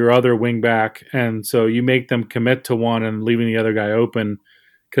and your other wing back, and so you make them commit to one and leaving the other guy open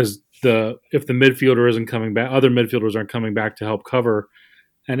because if the midfielder isn't coming back, other midfielders aren't coming back to help cover.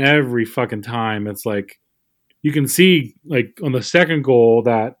 And every fucking time it's like you can see like on the second goal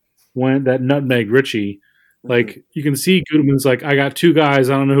that nutmeg Richie, like you can see Gutman's like, I got 2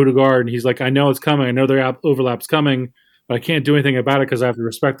 guys, I don't know who to guard, and he's like, I know it's coming, I know their overlap's coming, but I can't do anything about it because I have to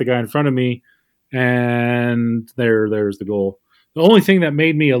respect the guy in front of me. And there's the goal. The only thing that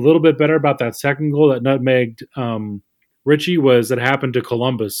made me a little bit better about that second goal that nutmegged Richie was it happened to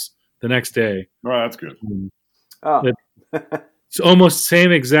Columbus the next day. Oh, that's good. It's almost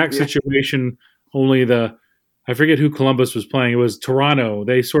same exact situation, only I forget who Columbus was playing. It was Toronto.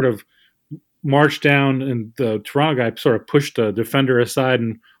 They sort of marched down, and the Toronto guy sort of pushed the defender aside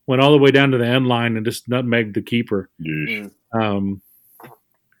and went all the way down to the end line and just nutmegged the keeper.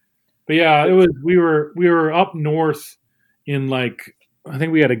 But yeah, it was. We were up north in like I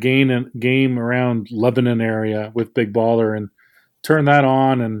think we had a game around Lebanon area with Big Baller and turned that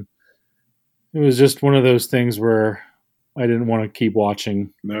on, and it was just one of those things where I didn't want to keep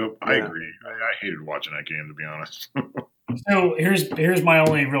watching. Nope, I agree. I hated watching that game, to be honest. So here's my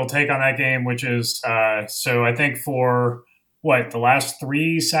only real take on that game, which is so I think for the last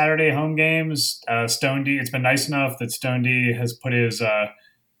 3 Saturday home games, Stone D. It's been nice enough that Stone D has put his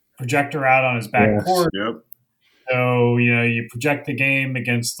projector out on his back porch. Yep. So, you project the game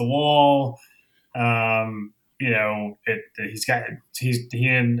against the wall. He and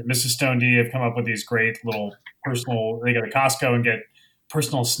Mrs. Stone D have come up with these great little they go to Costco and get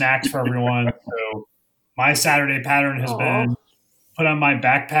personal snacks for everyone. So my Saturday pattern has been put on my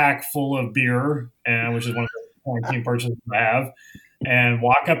backpack full of beer, which is one of the quarantine purchases I have, and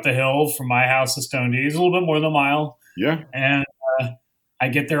walk up the hill from my house to Stone D. It's a little bit more than a mile. Yeah. And I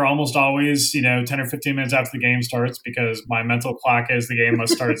get there almost always, 10 or 15 minutes after the game starts because my mental clock is the game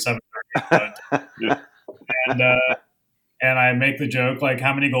must start at 7:30. And I make the joke, like,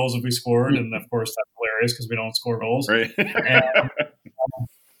 how many goals have we scored? And, of course, that's hilarious because we don't score goals. Right.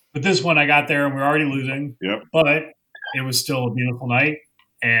 But this one, I got there and we were already losing. Yep. But it was still a beautiful night.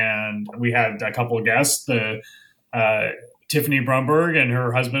 And we had a couple of guests. Tiffany Brumberg and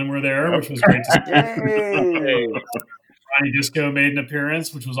her husband were there, which was great to see. Ronnie Disco made an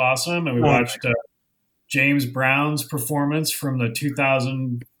appearance, which was awesome. And we watched James Brown's performance from the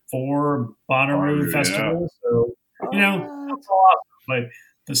 2004 Bonnaroo Festival. Yeah. So, that's awesome. But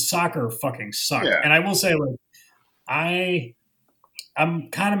the soccer fucking sucked. Yeah. And I will say, like, I'm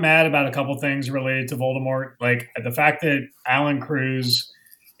kind of mad about a couple things related to Voldemort. Like the fact that Alan Cruz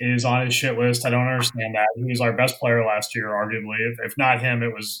is on his shit list. I don't understand that. He was our best player last year, arguably. If not him,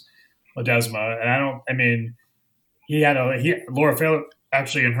 it was Ledesma. And Laura Fail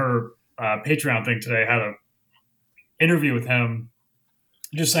actually in her Patreon thing today had a interview with him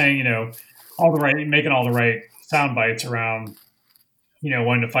just saying, making all the right sound bites around,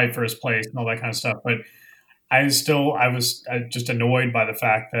 wanting to fight for his place and all that kind of stuff. But I was just annoyed by the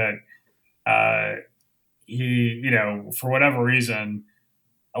fact that he, for whatever reason,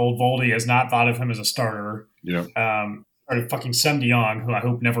 old Voldy has not thought of him as a starter. Yeah. Started fucking Sem de Jong, who I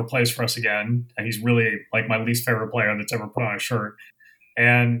hope never plays for us again. And he's really like my least favorite player that's ever put on a shirt.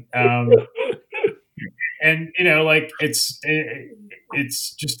 And,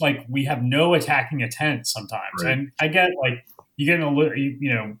 it's just like we have no attacking intent sometimes. Right. And I get like,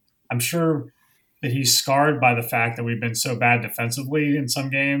 I'm sure that he's scarred by the fact that we've been so bad defensively in some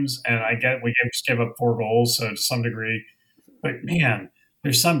games. And I get we just give up 4 goals, so to some degree. But man,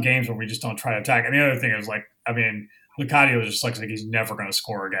 there's some games where we just don't try to attack. And the other thing is Locadio just looks like he's never going to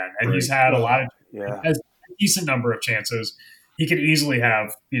score again. And right. He's had has a decent number of chances. He could easily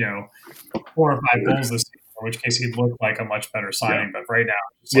have, 4 or 5 goals this season, in which case he'd look like a much better signing. Yeah. But right now,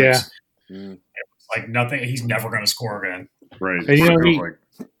 it's like nothing. He's never going to score again. Right. And,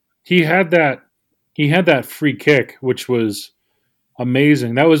 he had that free kick, which was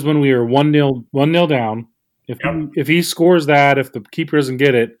amazing. That was when we were 1-0 down. If he scores that, if the keeper doesn't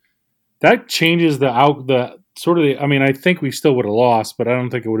get it, that changes I think we still would have lost, but I don't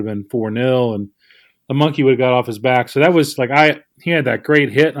think it would have been 4-0, and the monkey would have got off his back. So that was like he had that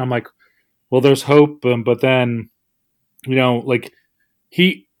great hit, and I'm like, well, there's hope. But then, I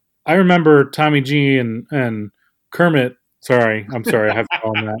remember Tommy G and Kermit. I'm sorry, I have to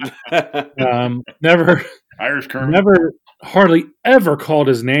call him that. Never Irish Kermit. Never, hardly ever called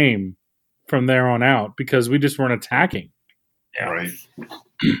his name from there on out because we just weren't attacking. Yeah, right.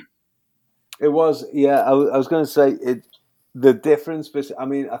 It was, I was going to say the difference. I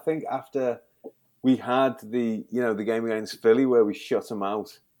mean, I think after we had the game against Philly where we shut them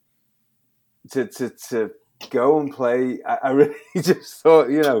out, to go and play, I really just thought,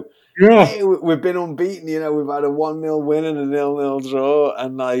 hey, we've been unbeaten. We've had a 1-0 win and a 0-0 draw,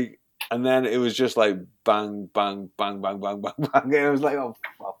 and then it was just like bang, bang, bang, bang, bang, bang, bang. And it was like, oh,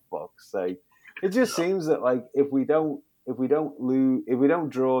 for fuck's sake! It just seems that like if we don't draw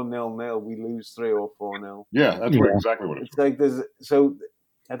 0-0, we lose 3 or 4-0. Yeah, that's exactly what it's like.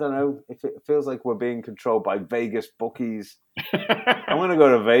 I don't know. If it feels like we're being controlled by Vegas bookies. I'm going to go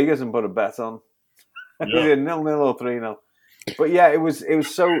to Vegas and put a bet on. Either 0-0 or 3-0. But yeah, it was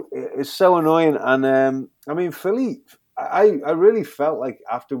so annoying. And I mean, Philly. I really felt like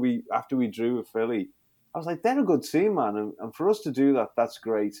after we drew with Philly, I was like, they're a good team, man, and for us to do that, that's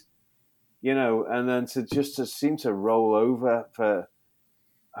great. And then to seem to roll over for,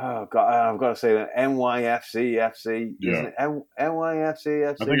 oh God, I've got to say that NYFC FC, isn't it? NYFC FC.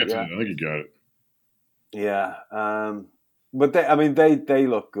 I think it's. I think you got it. Yeah, but they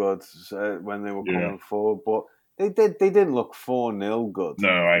look good when they were coming forward, but they didn't look 4-0 good. No,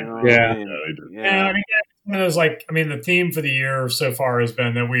 I mean? Yeah, they did. Yeah, I mean, it was like, the theme for the year so far has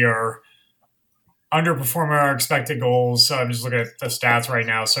been that we are underperforming our expected goals. So I'm just looking at the stats right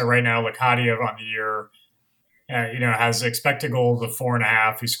now. So right now, Locadio on the year, has expected goals of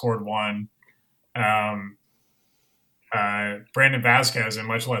 4.5. He scored 1. Brandon Vasquez in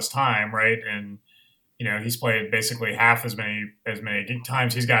much less time, right? And he's played basically half as many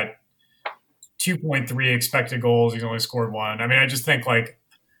times. He's got 2.3 expected goals. He's only scored 1. I mean, I just think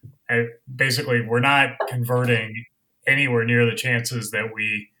basically we're not converting anywhere near the chances that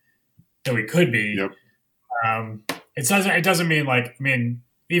we could be. Yep. It doesn't mean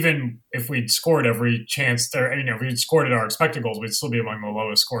even if we'd scored every chance there, if we'd scored at our expected goals, we'd still be among the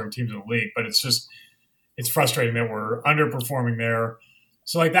lowest scoring teams in the league. But it's frustrating that we're underperforming there.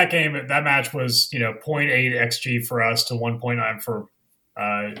 So like that match was, 0.8 XG for us to 1.9 for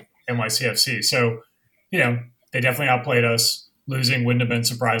NYCFC. So, they definitely outplayed us. Losing wouldn't have been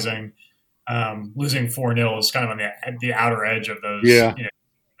surprising. Losing 4-0 is kind of on the outer edge of those. Yeah.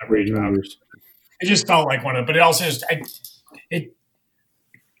 Range numbers. It just felt like one of, but it also just it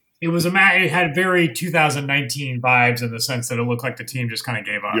was a match. It had very 2019 vibes in the sense that it looked like the team just kind of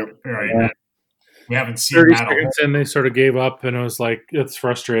gave up. Yep. Right? Yeah. We haven't seen 30 that. seconds and they sort of gave up, and it was like it's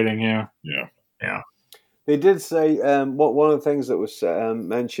frustrating. Yeah. They did say one of the things that was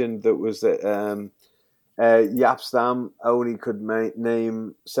mentioned that was that Jaap Stam only could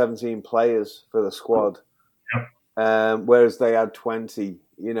name 17 players for the squad, whereas they had 20.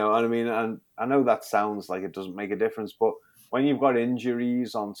 And I mean, and I know that sounds like it doesn't make a difference, but when you've got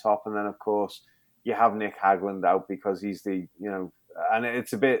injuries on top, and then of course you have Nick Hagland out because he's the and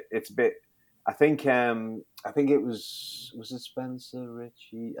it's a bit. I think it was it Spencer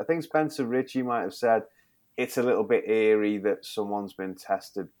Ritchie? I think Spencer Ritchie might have said it's a little bit eerie that someone's been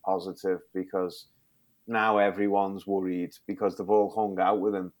tested positive because now everyone's worried because they've all hung out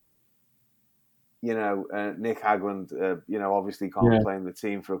with him. Nick Hagglund, obviously can't play in the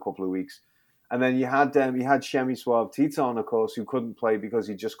team for a couple of weeks. And then you had Przemysław Tytoń, of course, who couldn't play because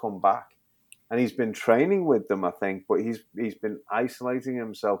he'd just come back. And he's been training with them, I think, but he's been isolating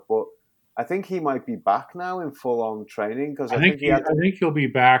himself. But I think he might be back now in full-on training because I think he'll be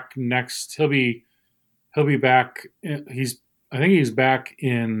back next. He'll be back. I think he's back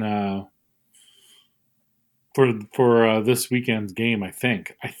in for this weekend's game. I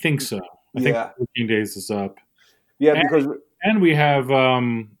think so. I think 14 days is up. Yeah, and we have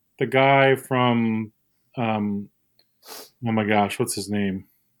the guy from oh my gosh, what's his name?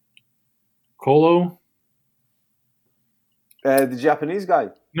 Kolo? The Japanese guy.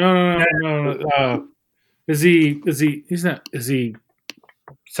 No. Is he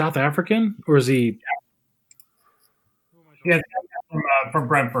South African or is he? Yeah, from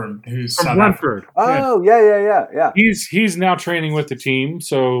Brentford. Who's from Brentford? Oh, yeah. He's now training with the team.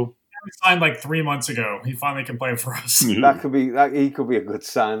 So he signed like 3 months ago. He finally can play for us. He could be a good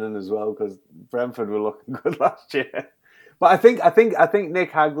signing as well because Brentford were looking good last year. But I think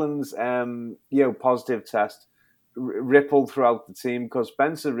Nick Hagglund's positive test rippled throughout the team because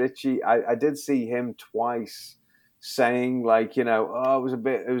Spencer Ritchie, I did see him twice saying like, it was a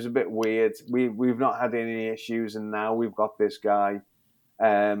bit weird. We've not had any issues and now we've got this guy,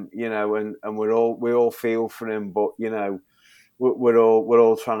 and we all feel for him, but we're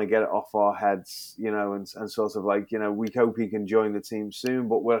all trying to get it off our heads, and sort of like, we hope he can join the team soon,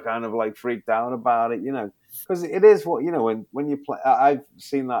 but we're kind of like freaked out about it, because it is what, when you play. I've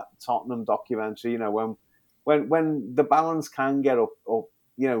seen that Tottenham documentary, when the balance can get up,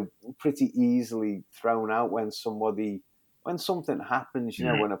 pretty easily thrown out when something happens,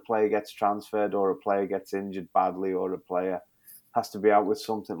 when a player gets transferred or a player gets injured badly or a player has to be out with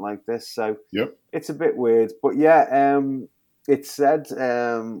something like this. So It's a bit weird, but it said,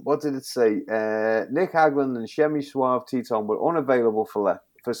 what did it say? Nick Hagglund and Przemysław Tytoń were unavailable for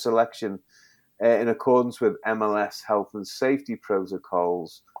selection in accordance with MLS health and safety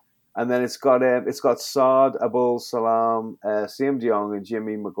protocols. And then it's got Saad Abul Salam, Siem de Jong, and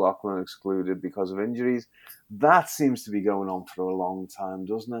Jimmy McLaughlin excluded because of injuries. That seems to be going on for a long time,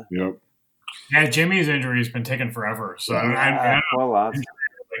 doesn't it? Yep. Yeah, Jimmy's injury has been taken forever. So I like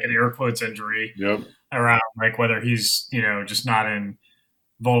an air quotes injury. Yep. Around like whether he's just not in.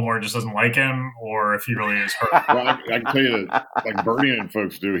 Voldemort just doesn't like him, or if he really is hurt. Well, I can tell you that, like Bernie and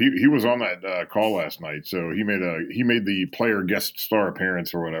folks do. He was on that call last night, so he made the player guest star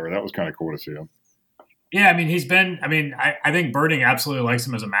appearance or whatever. That was kind of cool to see him. Yeah, I mean, I think Birding absolutely likes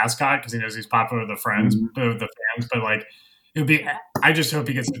him as a mascot because he knows he's popular with the fans. But like, it would be. I just hope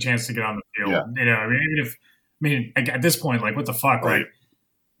he gets a chance to get on the field. Yeah. At this point, like, what the fuck, right. Like.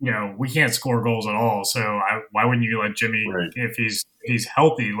 We can't score goals at all. So why wouldn't you let Jimmy, if he's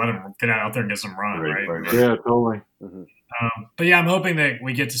healthy, let him get out there and get some run, right? Yeah, totally. Mm-hmm. But yeah, I'm hoping that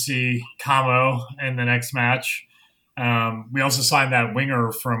we get to see Camo in the next match. We also signed that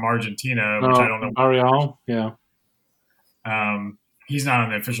winger from Argentina, which I don't know. Ariel, yeah. He's not on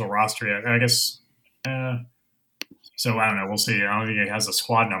the official roster yet. I guess. So I don't know. We'll see. I don't think he has a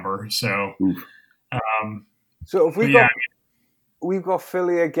squad number. So. So if we've got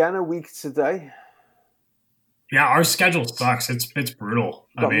Philly again a week today. Yeah, our schedule sucks. It's brutal.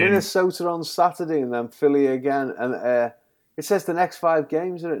 Minnesota on Saturday and then Philly again. And it says the next 5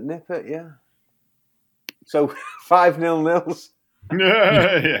 games are at Nippert, yeah. So 5 0-0s.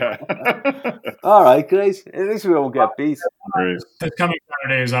 Yeah. All right, great. At least we won't get beat. Great. This coming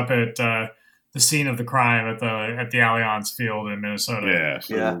Saturday is up at the scene of the crime at the Allianz Field in Minnesota. Yeah.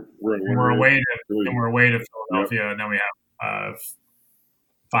 So we're away to Philadelphia, and then we have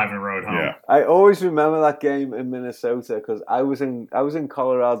 5 in a row at home. Yeah. I always remember that game in Minnesota because I was in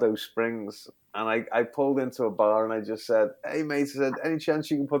Colorado Springs and I pulled into a bar and I just said, "Hey mate," I said, "any chance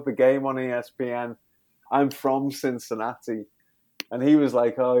you can put the game on ESPN? I'm from Cincinnati." And he was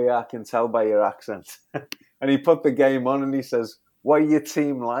like, "Oh yeah, I can tell by your accent." And he put the game on and he says, "What are your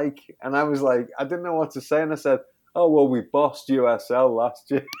team like?" And I was like, I didn't know what to say, and I said, "Oh well, we bossed USL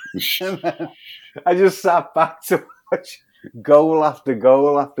last year." And then I just sat back to watch goal after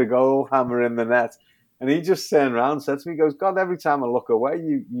goal after goal hammer in the net. And he just turned around and said to me, he goes, "God, every time I look away,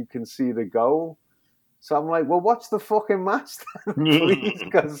 you can see the goal." So I'm like, well, watch the fucking match then, please,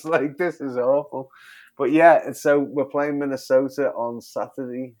 because this is awful. But yeah, so we're playing Minnesota on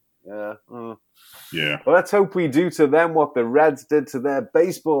Saturday. Yeah. Yeah. Well, let's hope we do to them what the Reds did to their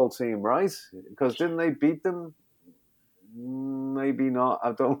baseball team, right? Because didn't they beat them? Maybe not.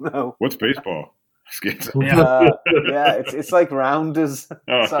 I don't know. What's baseball? Yeah, it's like rounders.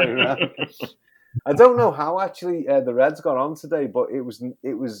 Oh. Sorry, I don't know how actually the Reds got on today, but it was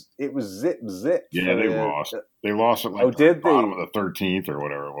zip. Yeah, they lost. They lost at like did bottom they? of the 13th or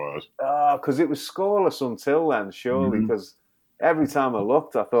whatever it was. Because it was scoreless until then, surely. Because every time I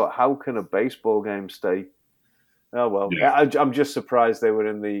looked, I thought, how can a baseball game stay? Oh well, yeah. I'm just surprised they were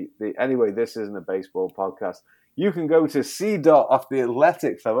in the. Anyway, this isn't a baseball podcast. You can go to C. off the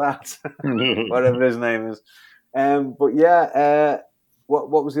Athletic for that, whatever his name is. But yeah, what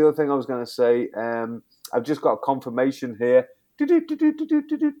was the other thing I was going to say? I've just got a confirmation here.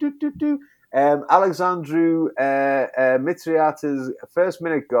 Alexandru Mitriata's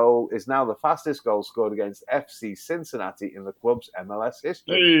first-minute goal is now the fastest goal scored against FC Cincinnati in the club's MLS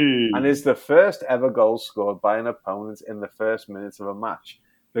history, and is the first ever goal scored by an opponent in the first minutes of a match.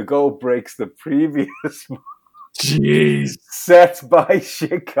 The goal breaks the previous set by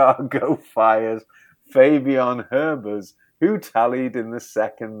Chicago Fire's Fabian Herbers, who tallied in the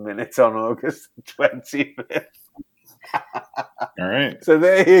second minute on August 25th. All right. So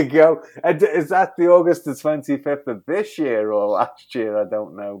there you go. Is that the August the 25th of this year or last year? I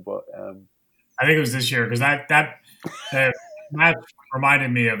don't know, but I think it was this year because that match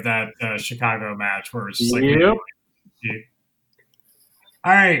reminded me of that Chicago match where it's just like. Yep.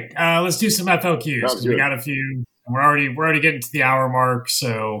 All right, let's do some FLQs. We got a few. We're already getting to the hour mark,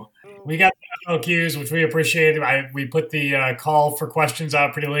 so we got the FLQs, which we appreciate. We put the call for questions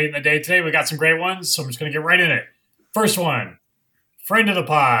out pretty late in the day today. We got some great ones, so I'm just going to get right in it. First one, friend of the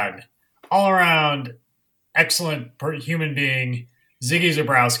pod, all around excellent human being, Ziggy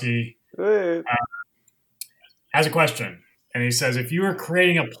Zabrowski, has a question. And he says, if you were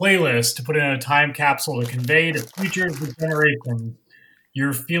creating a playlist to put in a time capsule to convey to future generations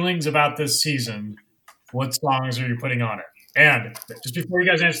your feelings about this season, what songs are you putting on it? And just before you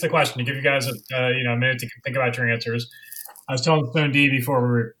guys answer the question, to give you guys a minute to think about your answers, I was telling Stone D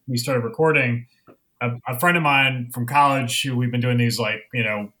before we started recording, a friend of mine from college who we've been doing these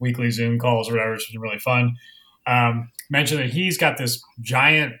weekly Zoom calls or whatever, which has been really fun, mentioned that he's got this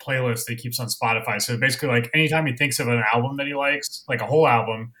giant playlist that he keeps on Spotify. So basically, like anytime he thinks of an album that he likes, like a whole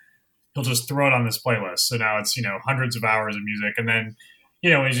album, he'll just throw it on this playlist. So now it's hundreds of hours of music, and then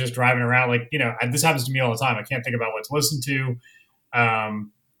he's just driving around. This happens to me all the time. I can't think about what to listen to.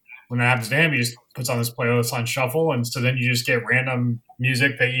 When that happens to him, he just puts on this playlist on shuffle, and so then you just get random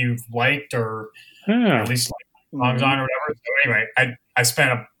music that you've liked or at least songs on or whatever. So anyway, I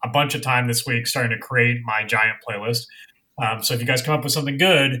spent a bunch of time this week starting to create my giant playlist. So if you guys come up with something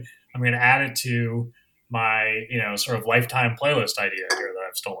good, I'm going to add it to my sort of lifetime playlist idea here that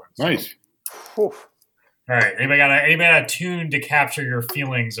I've stolen. So. Nice. All right. Anybody got a tune to capture your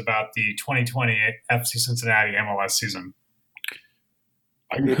feelings about the 2020 FC Cincinnati MLS season?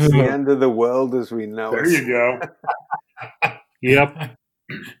 It's the end of the world as we know it. There you go. Yep.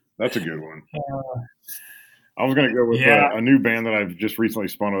 That's a good one. I was going to go with a new band that I've just recently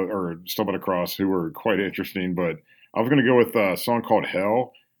stumbled across who were quite interesting, but I was going to go with a song called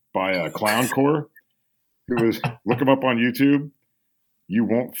Hell by Clowncore. Look them up on YouTube. You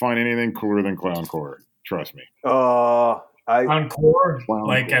won't find anything cooler than Clowncore. Trust me. Clowncore?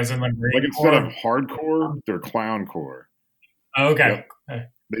 Like as in like instead of hardcore, they're Clowncore. Oh, okay.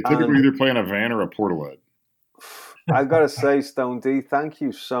 Yep. They typically either play in a van or a portalette. I gotta say, Stone D, thank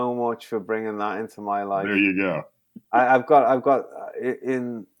you so much for bringing that into my life. There you go. I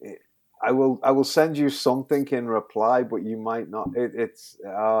will send you something in reply, but you might not. It's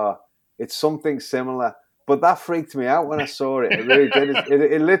something similar. But that freaked me out when I saw it. It really did.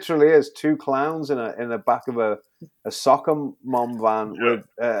 It literally is two clowns in the back of a soccer mom van with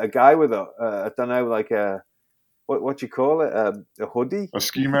a guy with I don't know, like a what you call it, a hoodie, a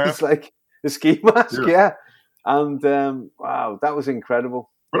ski mask. It's like a ski mask, yeah. And wow, that was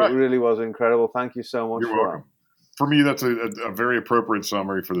incredible. It really was incredible. Thank you so much. You're welcome. For me, that's a very appropriate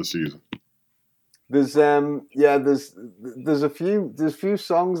summary for the season. There's a few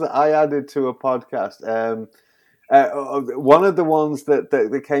songs that I added to a podcast. One of the ones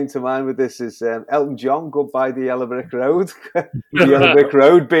that came to mind with this is Elton John, Goodbye the Yellow Brick Road. The Yellow Brick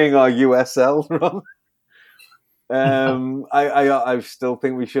Road being our USL run. I still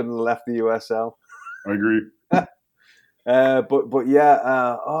think we shouldn't have left the USL. I agree. But yeah,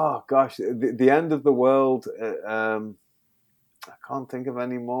 oh gosh, the end of the world. I can't think of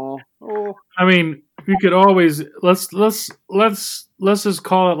any more. Oh. I mean, you could always let's just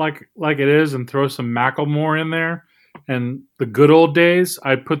call it like it is and throw some Macklemore in there and the good old days,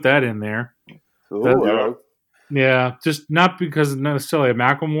 I'd put that in there. Ooh, That- hello. Yeah, just not because necessarily of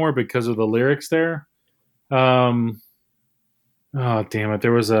Macklemore, because of the lyrics there. Oh damn it!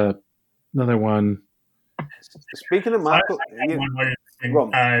 There was another one. Speaking of I Michael, had one more thing. Go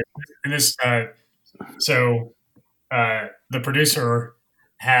on. In this, the producer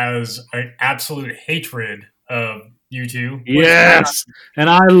has an absolute hatred of U2. Yes, and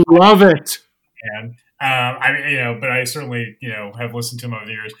I love it. And but I certainly, have listened to him over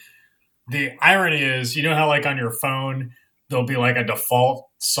the years. The irony is, you know how like on your phone there'll be like a default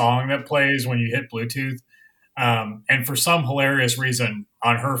song that plays when you hit Bluetooth, and for some hilarious reason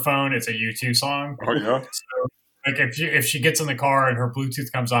on her phone it's a U2 song. Oh yeah. So, like if she gets in the car and her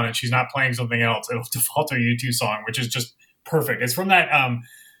Bluetooth comes on and she's not playing something else, it'll default to a U2 song, which is just perfect. It's from that.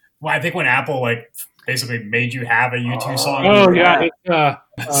 Well, I think when Apple like basically made you have a U2 song. Oh yeah,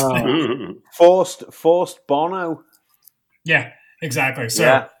 it's, Forced Bono. Yeah, exactly. So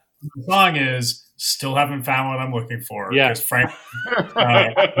Yeah. the song is "Still Haven't Found What I'm Looking For." Yeah. because Frank.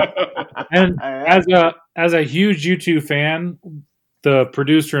 and as a huge U2 fan, the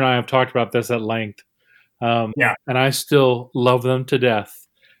producer and I have talked about this at length. Yeah. And I still love them to death.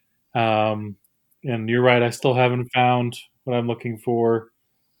 And you're right, I still haven't found what I'm looking for.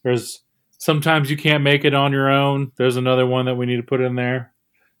 There's sometimes you can't make it on your own. There's another one that we need to put in there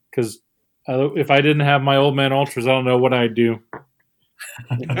because if I didn't have my Old Man Ultras, I don't know what I'd do.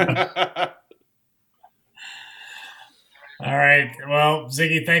 All right. Well,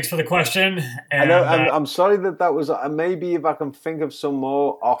 Ziggy, thanks for the question. I And, know. I'm sorry that was. Maybe if I can think of some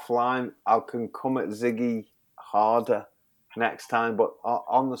more offline, I can come at Ziggy harder next time. But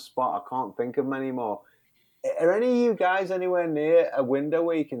on the spot, I can't think of many more. Are any of you guys anywhere near a window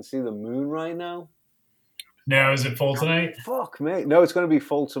where you can see the moon right now? no, is it full tonight? Fuck me. No, it's going to be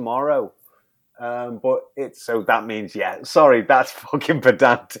full tomorrow. But so that means sorry, that's fucking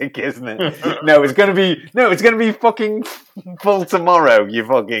pedantic, isn't it? No, it's gonna be fucking full tomorrow, you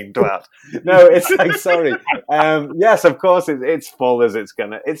fucking twat. No, it's like sorry. Yes, of course it's full as it's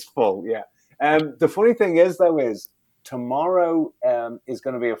full, yeah. The funny thing is though is tomorrow is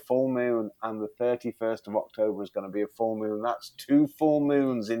gonna be a full moon and the 31st of October is gonna be a full moon. That's 2 full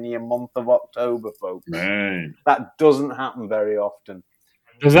moons in your month of October, folks. Man. That doesn't happen very often.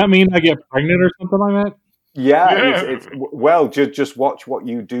 Does that mean I get pregnant or something like that? Yeah. It's well, just watch what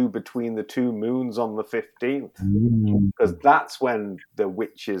you do between the 2 moons on the 15th, because that's when the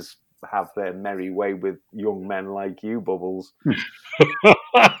witches have their merry way with young men like you, Bubbles. So,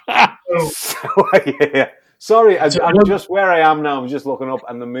 yeah. Sorry, I'm just where I am now. I'm just looking up,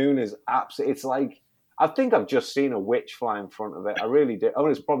 and the moon is absolutely. It's like I think I've just seen a witch fly in front of it. I really do. Oh,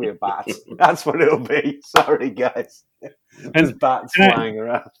 it's probably a bat. That's what it'll be. Sorry, guys. There's bats flying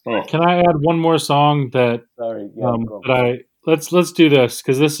around. Can I add one more song that? Sorry. Yeah, let's do this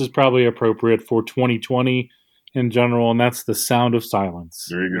because this is probably appropriate for 2020 in general, and that's "The Sound of Silence."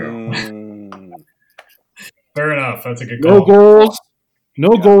 There you go. Fair enough. That's a good No call.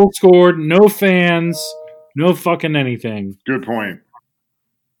 goals scored, no fans, no fucking anything. Good point.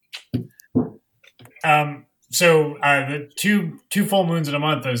 So the two full moons in a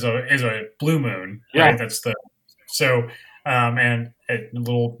month is a blue moon. Yeah. Right? That's and a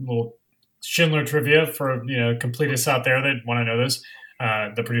little Schindler trivia for completists out there that want to know this.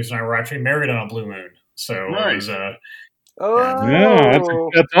 The producer and I were actually married on a blue moon. So Nice. it was Yeah,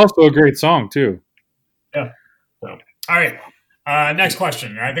 that's also a great song too. yeah. So all right. Next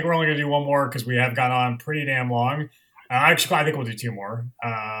question. I think we're only going to do one more because we have gone on pretty damn long. Actually, I think we'll do 2 more.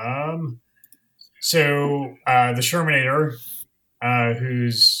 So the Shermanator,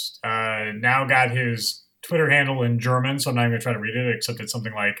 who's now got his Twitter handle in German, so I'm not even going to try to read it, except it's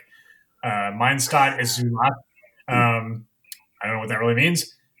something like Meinstadt ist Sulat. I don't know what that really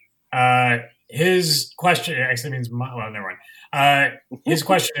means. His question actually means, well, never mind. His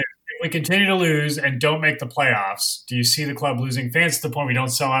question is, if we continue to lose and don't make the playoffs, do you see the club losing fans to the point we don't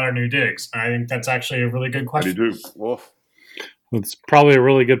sell out our new digs? And I think that's actually a really good What do question. you do? Woof. It's probably a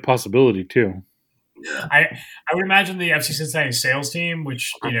really good possibility too. I would imagine the FC Cincinnati sales team,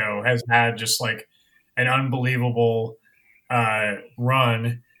 which has had just like an unbelievable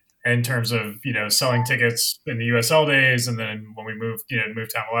run in terms of selling tickets in the USL days, and then when we moved to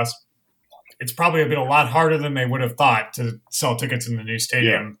MLS, it's probably been a lot harder than they would have thought to sell tickets in the new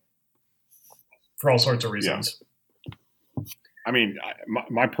stadium for all sorts of reasons. Yeah. I mean,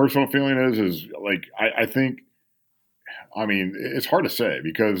 my personal feeling is like I think. I mean, it's hard to say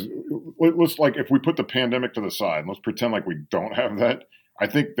because let's like if we put the pandemic to the side, let's pretend like we don't have that. I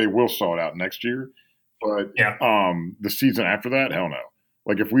think they will sell it out next year, but the season after that, hell no.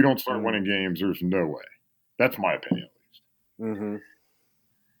 Like if we don't start winning games, there's no way. That's my opinion, at least. Mm-hmm.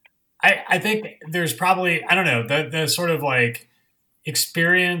 I think there's probably, I don't know, the sort of like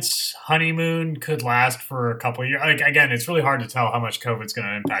experience honeymoon could last for a couple of years. Like, again, it's really hard to tell how much COVID's going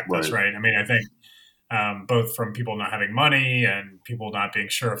to impact this, right? I mean, I think both from people not having money and people not being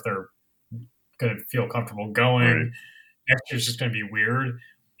sure if they're going to feel comfortable going. Right. Next year's just going to be weird.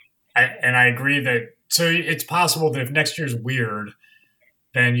 And I agree that, so it's possible that if next year's weird,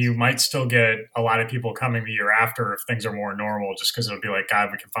 then you might still get a lot of people coming the year after if things are more normal, just because it'll be like, God,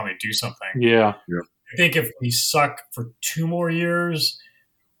 we can finally do something. Yeah. I think if we suck for 2 more years,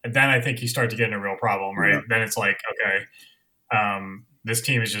 then I think you start to get in a real problem, right? Yeah. Then it's like, okay, this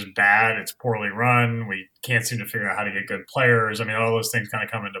team is just bad. It's poorly run. We can't seem to figure out how to get good players. I mean, all those things kind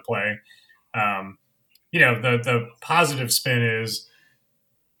of come into play. The positive spin is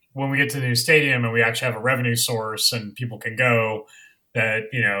when we get to the new stadium and we actually have a revenue source and people can go, that,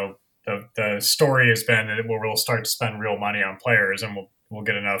 the story has been that we'll start to spend real money on players and we'll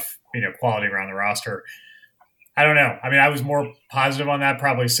get enough, quality around the roster. I don't know. I mean, I was more positive on that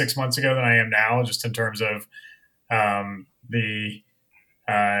probably 6 months ago than I am now, just in terms of I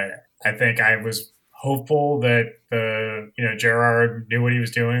think I was hopeful that Gerard knew what he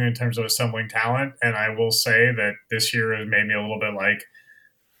was doing in terms of assembling talent. And I will say that this year has made me a little bit like,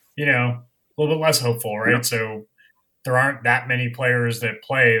 a little bit less hopeful, right? Yep. So there aren't that many players that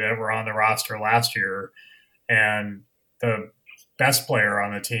play that were on the roster last year. And the best player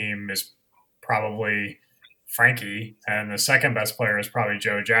on the team is probably Frankie. And the second best player is probably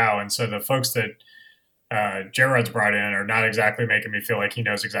Joe Zhao. And so the folks that Gerard's brought in are not exactly making me feel like he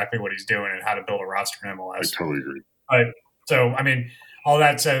knows exactly what he's doing and how to build a roster in MLS. I totally agree. So, I mean, all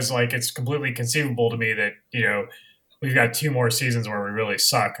that says, like, it's completely conceivable to me that, we've got 2 more seasons where we really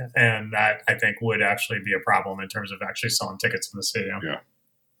suck. And that, I think, would actually be a problem in terms of actually selling tickets in the stadium. Yeah.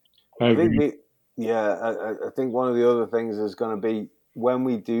 I think one of the other things is going to be when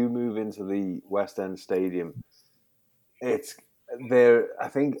we do move into the West End Stadium, it's there. I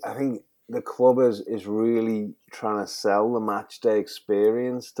think the club is really trying to sell the match day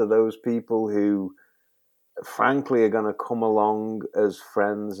experience to those people who, frankly, are going to come along as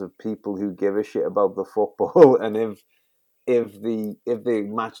friends of people who give a shit about the football. And if the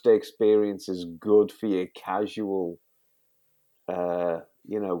match day experience is good for your casual,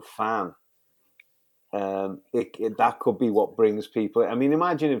 fan, that could be what brings people. I mean,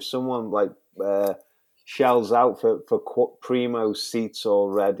 imagine if someone like shells out for primo seats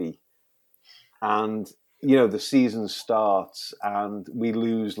already, and the season starts and we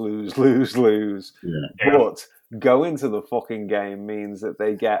lose. Yeah. But going to the fucking game means that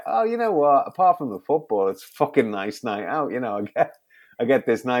they get, oh, you know what? Apart from the football, it's a fucking nice night out. I get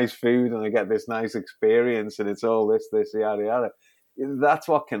this nice food and I get this nice experience, and it's all this, yada yada. That's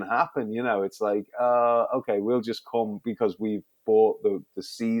what can happen. It's like, okay, we'll just come because we've bought the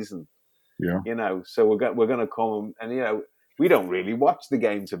season. Yeah. So we're going to come and we don't really watch the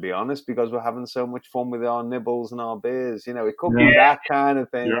game, to be honest, because we're having so much fun with our nibbles and our beers. It could be that kind of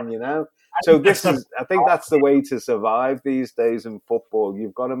thing, So I think that's the way to survive these days in football.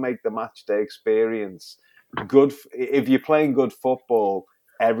 You've got to make the match day experience good. If you're playing good football,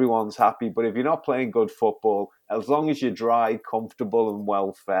 everyone's happy. But if you're not playing good football, as long as you're dry, comfortable, and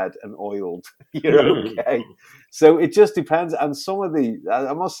well fed and oiled, you're okay. So it just depends. And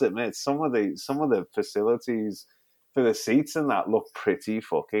I must admit, some of the facilities for the seats and that look pretty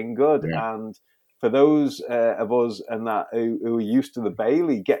fucking good. Yeah. And for those of us and that who are used to the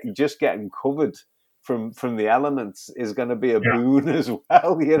Bailey, getting covered from the elements is going to be a boon as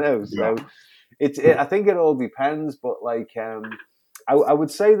well. So I think it all depends. But like I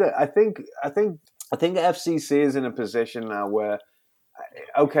would say that I think FCC is in a position now where,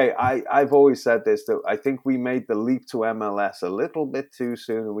 okay, I've always said this, that I think we made the leap to MLS a little bit too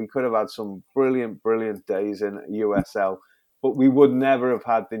soon, and we could have had some brilliant days in USL, but we would never have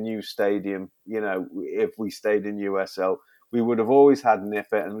had the new stadium, if we stayed in USL. We would have always had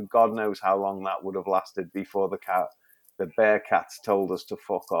Nippert, and God knows how long that would have lasted before the Bearcats told us to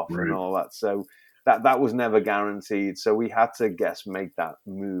fuck off and all that. So that was never guaranteed. So we had to make that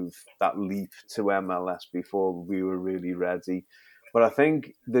move, that leap to MLS before we were really ready. But I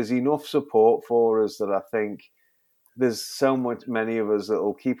think there's enough support for us that I think there's many of us that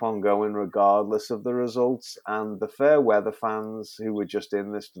will keep on going regardless of the results. And the fair weather fans who were just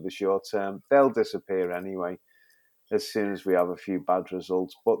in this for the short term, they'll disappear anyway as soon as we have a few bad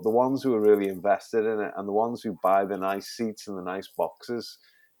results. But the ones who are really invested in it and the ones who buy the nice seats and the nice boxes,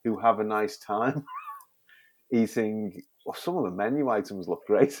 who have a nice time eating well, some of the menu items look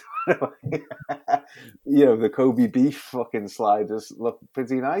great. The Kobe beef fucking sliders look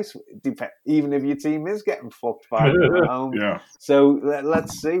pretty nice, even if your team is getting fucked by them at home. Yeah. So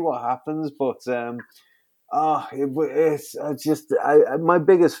let's see what happens. But it's just my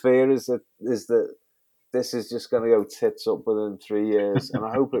biggest fear is that this is just going to go tits up within 3 years, and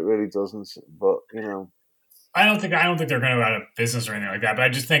I hope it really doesn't. But I don't think they're going to go out of business or anything like that. But I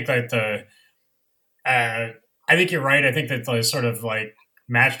just think that I think you're right. I think that the sort of like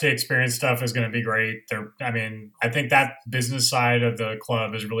match day experience stuff is going to be great. I think that business side of the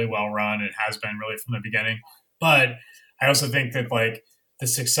club is really well run. It has been really from the beginning. But I also think that like the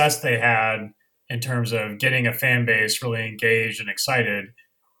success they had in terms of getting a fan base really engaged and excited,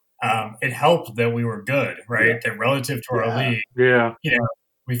 it helped that we were good, right? Yeah. That relative to our league,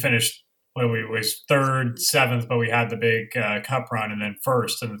 we finished. Well, we was third, seventh, but we had the big cup run, and then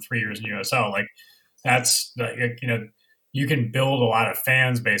first in the 3 years in USL. Like that's you can build a lot of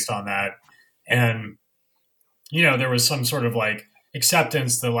fans based on that. And there was some sort of like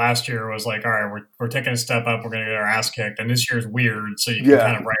acceptance that last year was like, all right, we're taking a step up, we're going to get our ass kicked, and this year's weird, so you can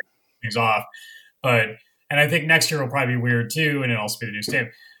kind of write things off. And I think next year will probably be weird too, and it'll also be the new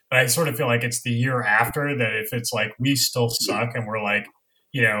stadium. But I sort of feel like it's the year after that if it's like we still suck and we're like,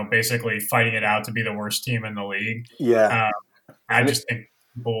 basically fighting it out to be the worst team in the league. Yeah. I just think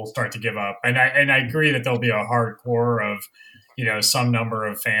people will start to give up. And I agree that there'll be a hardcore of, some number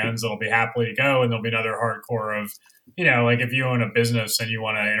of fans that'll be happily to go. And there'll be another hardcore of, like if you own a business and you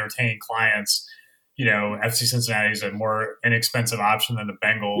want to entertain clients, FC Cincinnati is a more inexpensive option than the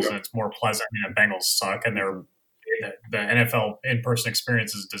Bengals. And it's more pleasant. The Bengals suck and the NFL in-person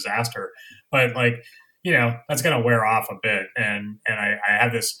experience is a disaster. But like, that's going to wear off a bit. And I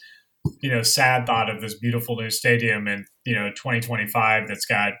have this, sad thought of this beautiful new stadium in, 2025 that's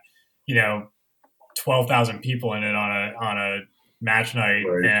got, 12,000 people in it on a match night.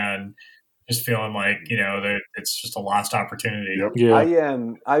 Right. And just feeling like, that it's just a lost opportunity. Yep. Yeah.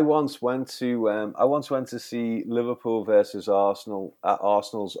 I once went to see Liverpool versus Arsenal at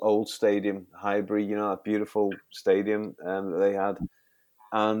Arsenal's old stadium, Highbury, that beautiful stadium that they had.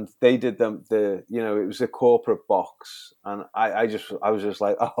 And they did it was a corporate box. And I was just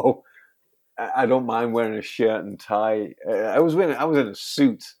like, oh, I don't mind wearing a shirt and tie. I was in a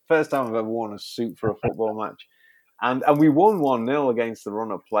suit. First time I've ever worn a suit for a football match. And we won 1-0 against the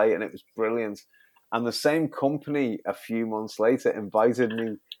run of play, and it was brilliant. And the same company a few months later invited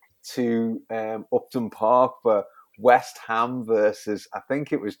me to Upton Park for West Ham versus, I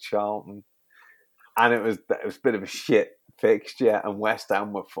think it was Charlton. And it was a bit of a shit fixture, and West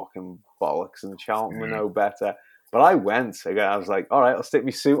Ham were fucking bollocks, and Charlton were no better. But I went again. I was like, all right, I'll stick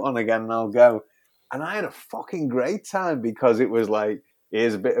my suit on again, and I'll go. And I had a fucking great time because it was like,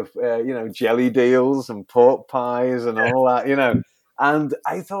 here's a bit of jelly deals and pork pies and all that, And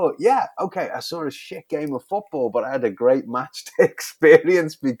I thought, yeah, okay, I saw a shit game of football, but I had a great match day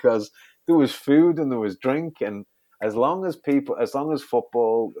experience because there was food and there was drink, and as long as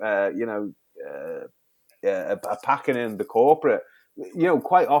football, are packing in the corporate,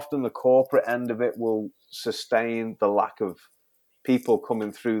 quite often the corporate end of it will sustain the lack of people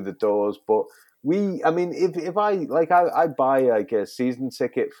coming through the doors. But if I buy like a season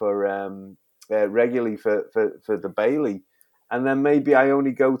ticket for regularly for the Bailey, and then maybe I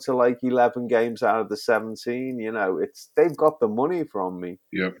only go to like 11 games out of the 17. They've got the money from me.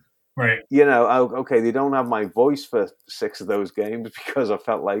 Yep. Right. Okay, they don't have my voice for 6 of those games because I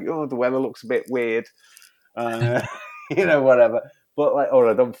felt like, oh, the weather looks a bit weird, whatever. But or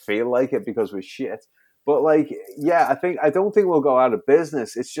I don't feel like it because we're shit. But I don't think we'll go out of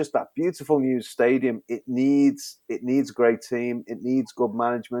business. It's just that beautiful new stadium. It needs a great team. It needs good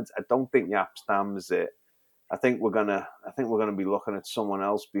management. I don't think Jaap Stam is it. I think we're gonna be looking at someone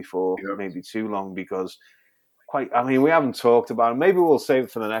else before maybe too long because we haven't talked about it. Maybe we'll save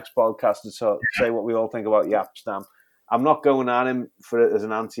it for the next podcast to say what we all think about Jaap Stam. I'm not going at him for it as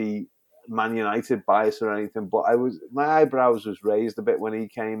an anti-Man United bias or anything, but my eyebrows was raised a bit when he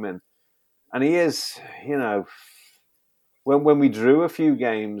came in. And he is, when we drew a few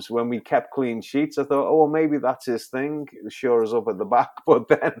games, when we kept clean sheets, I thought, oh, well, maybe that's his thing. Shore us up at the back. But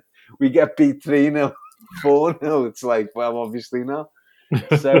then we get beat 3-0, 4-0. It's like, well, obviously not.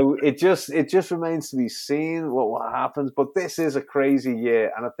 So it just remains to be seen what happens. But this is a crazy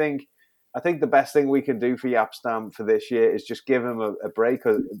year. And I think the best thing we can do for Jaap Stam for this year is just give him a break.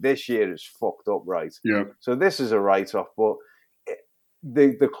 Because this year is fucked up, right? Yeah. So this is a write-off. But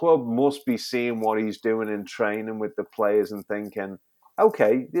the club must be seeing what he's doing in training with the players and thinking,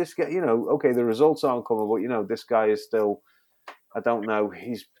 okay, this guy, the results aren't coming, but this guy is still I don't know.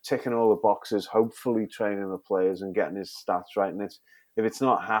 He's ticking all the boxes, hopefully training the players and getting his stats right. And if it's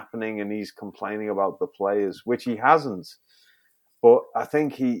not happening and he's complaining about the players, which he hasn't, but I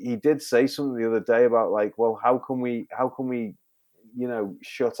think he did say something the other day about like, well, how can we,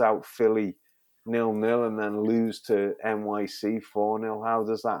 shut out Philly 0-0 and then lose to NYC 4-0? How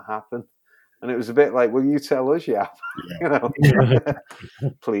does that happen? And it was a bit like, well, you tell us, yeah.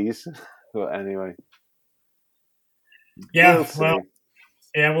 Please. But anyway. Yeah,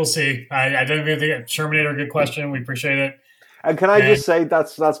 we'll see. I don't even think Terminator, good question. We appreciate it. And can I just say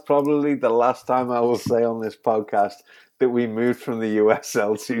that's probably the last time I will say on this podcast that we moved from the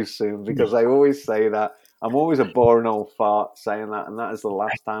USL too soon, because I always say that. I'm always a boring old fart saying that, and that is the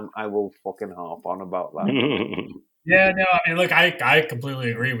last time I will fucking harp on about that. Yeah, no, I mean, look, I completely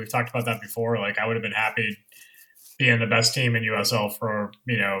agree. We've talked about that before. Like, I would have been happy being the best team in USL for,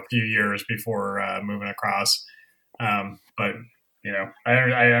 a few years before moving across. But,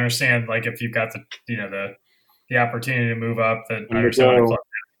 I understand, like, if you've got the opportunity to move up, that I understand for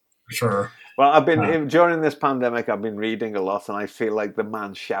sure. Well, I've been during this pandemic, I've been reading a lot, and I feel like the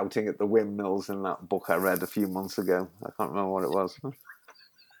man shouting at the windmills in that book I read a few months ago. I can't remember what it was.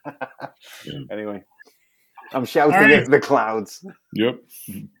 Anyway, I'm shouting at the clouds. Yep.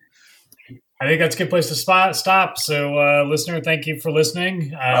 I think that's a good place to stop. So, listener, thank you for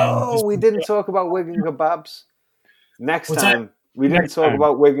listening. We didn't talk about Wigan kebabs. Next time. We didn't talk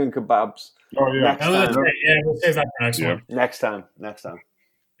about Wigan kebabs. Oh, yeah. We'll save that for next one. Next time.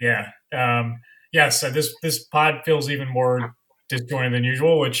 Yeah. So this pod feels even more disjointed than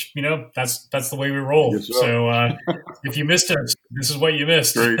usual, which, that's the way we roll. Yes, so if you missed us, this is what you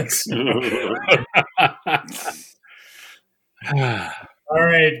missed. Great. All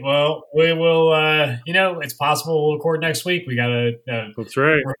right. Well, we will, it's possible we'll record next week. We got a that's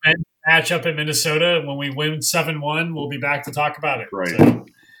right. Match up in Minnesota. When we win 7-1, we'll be back to talk about it. Right. So,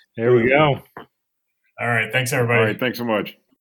 there we go. All right. Thanks, everybody. All right. Thanks so much.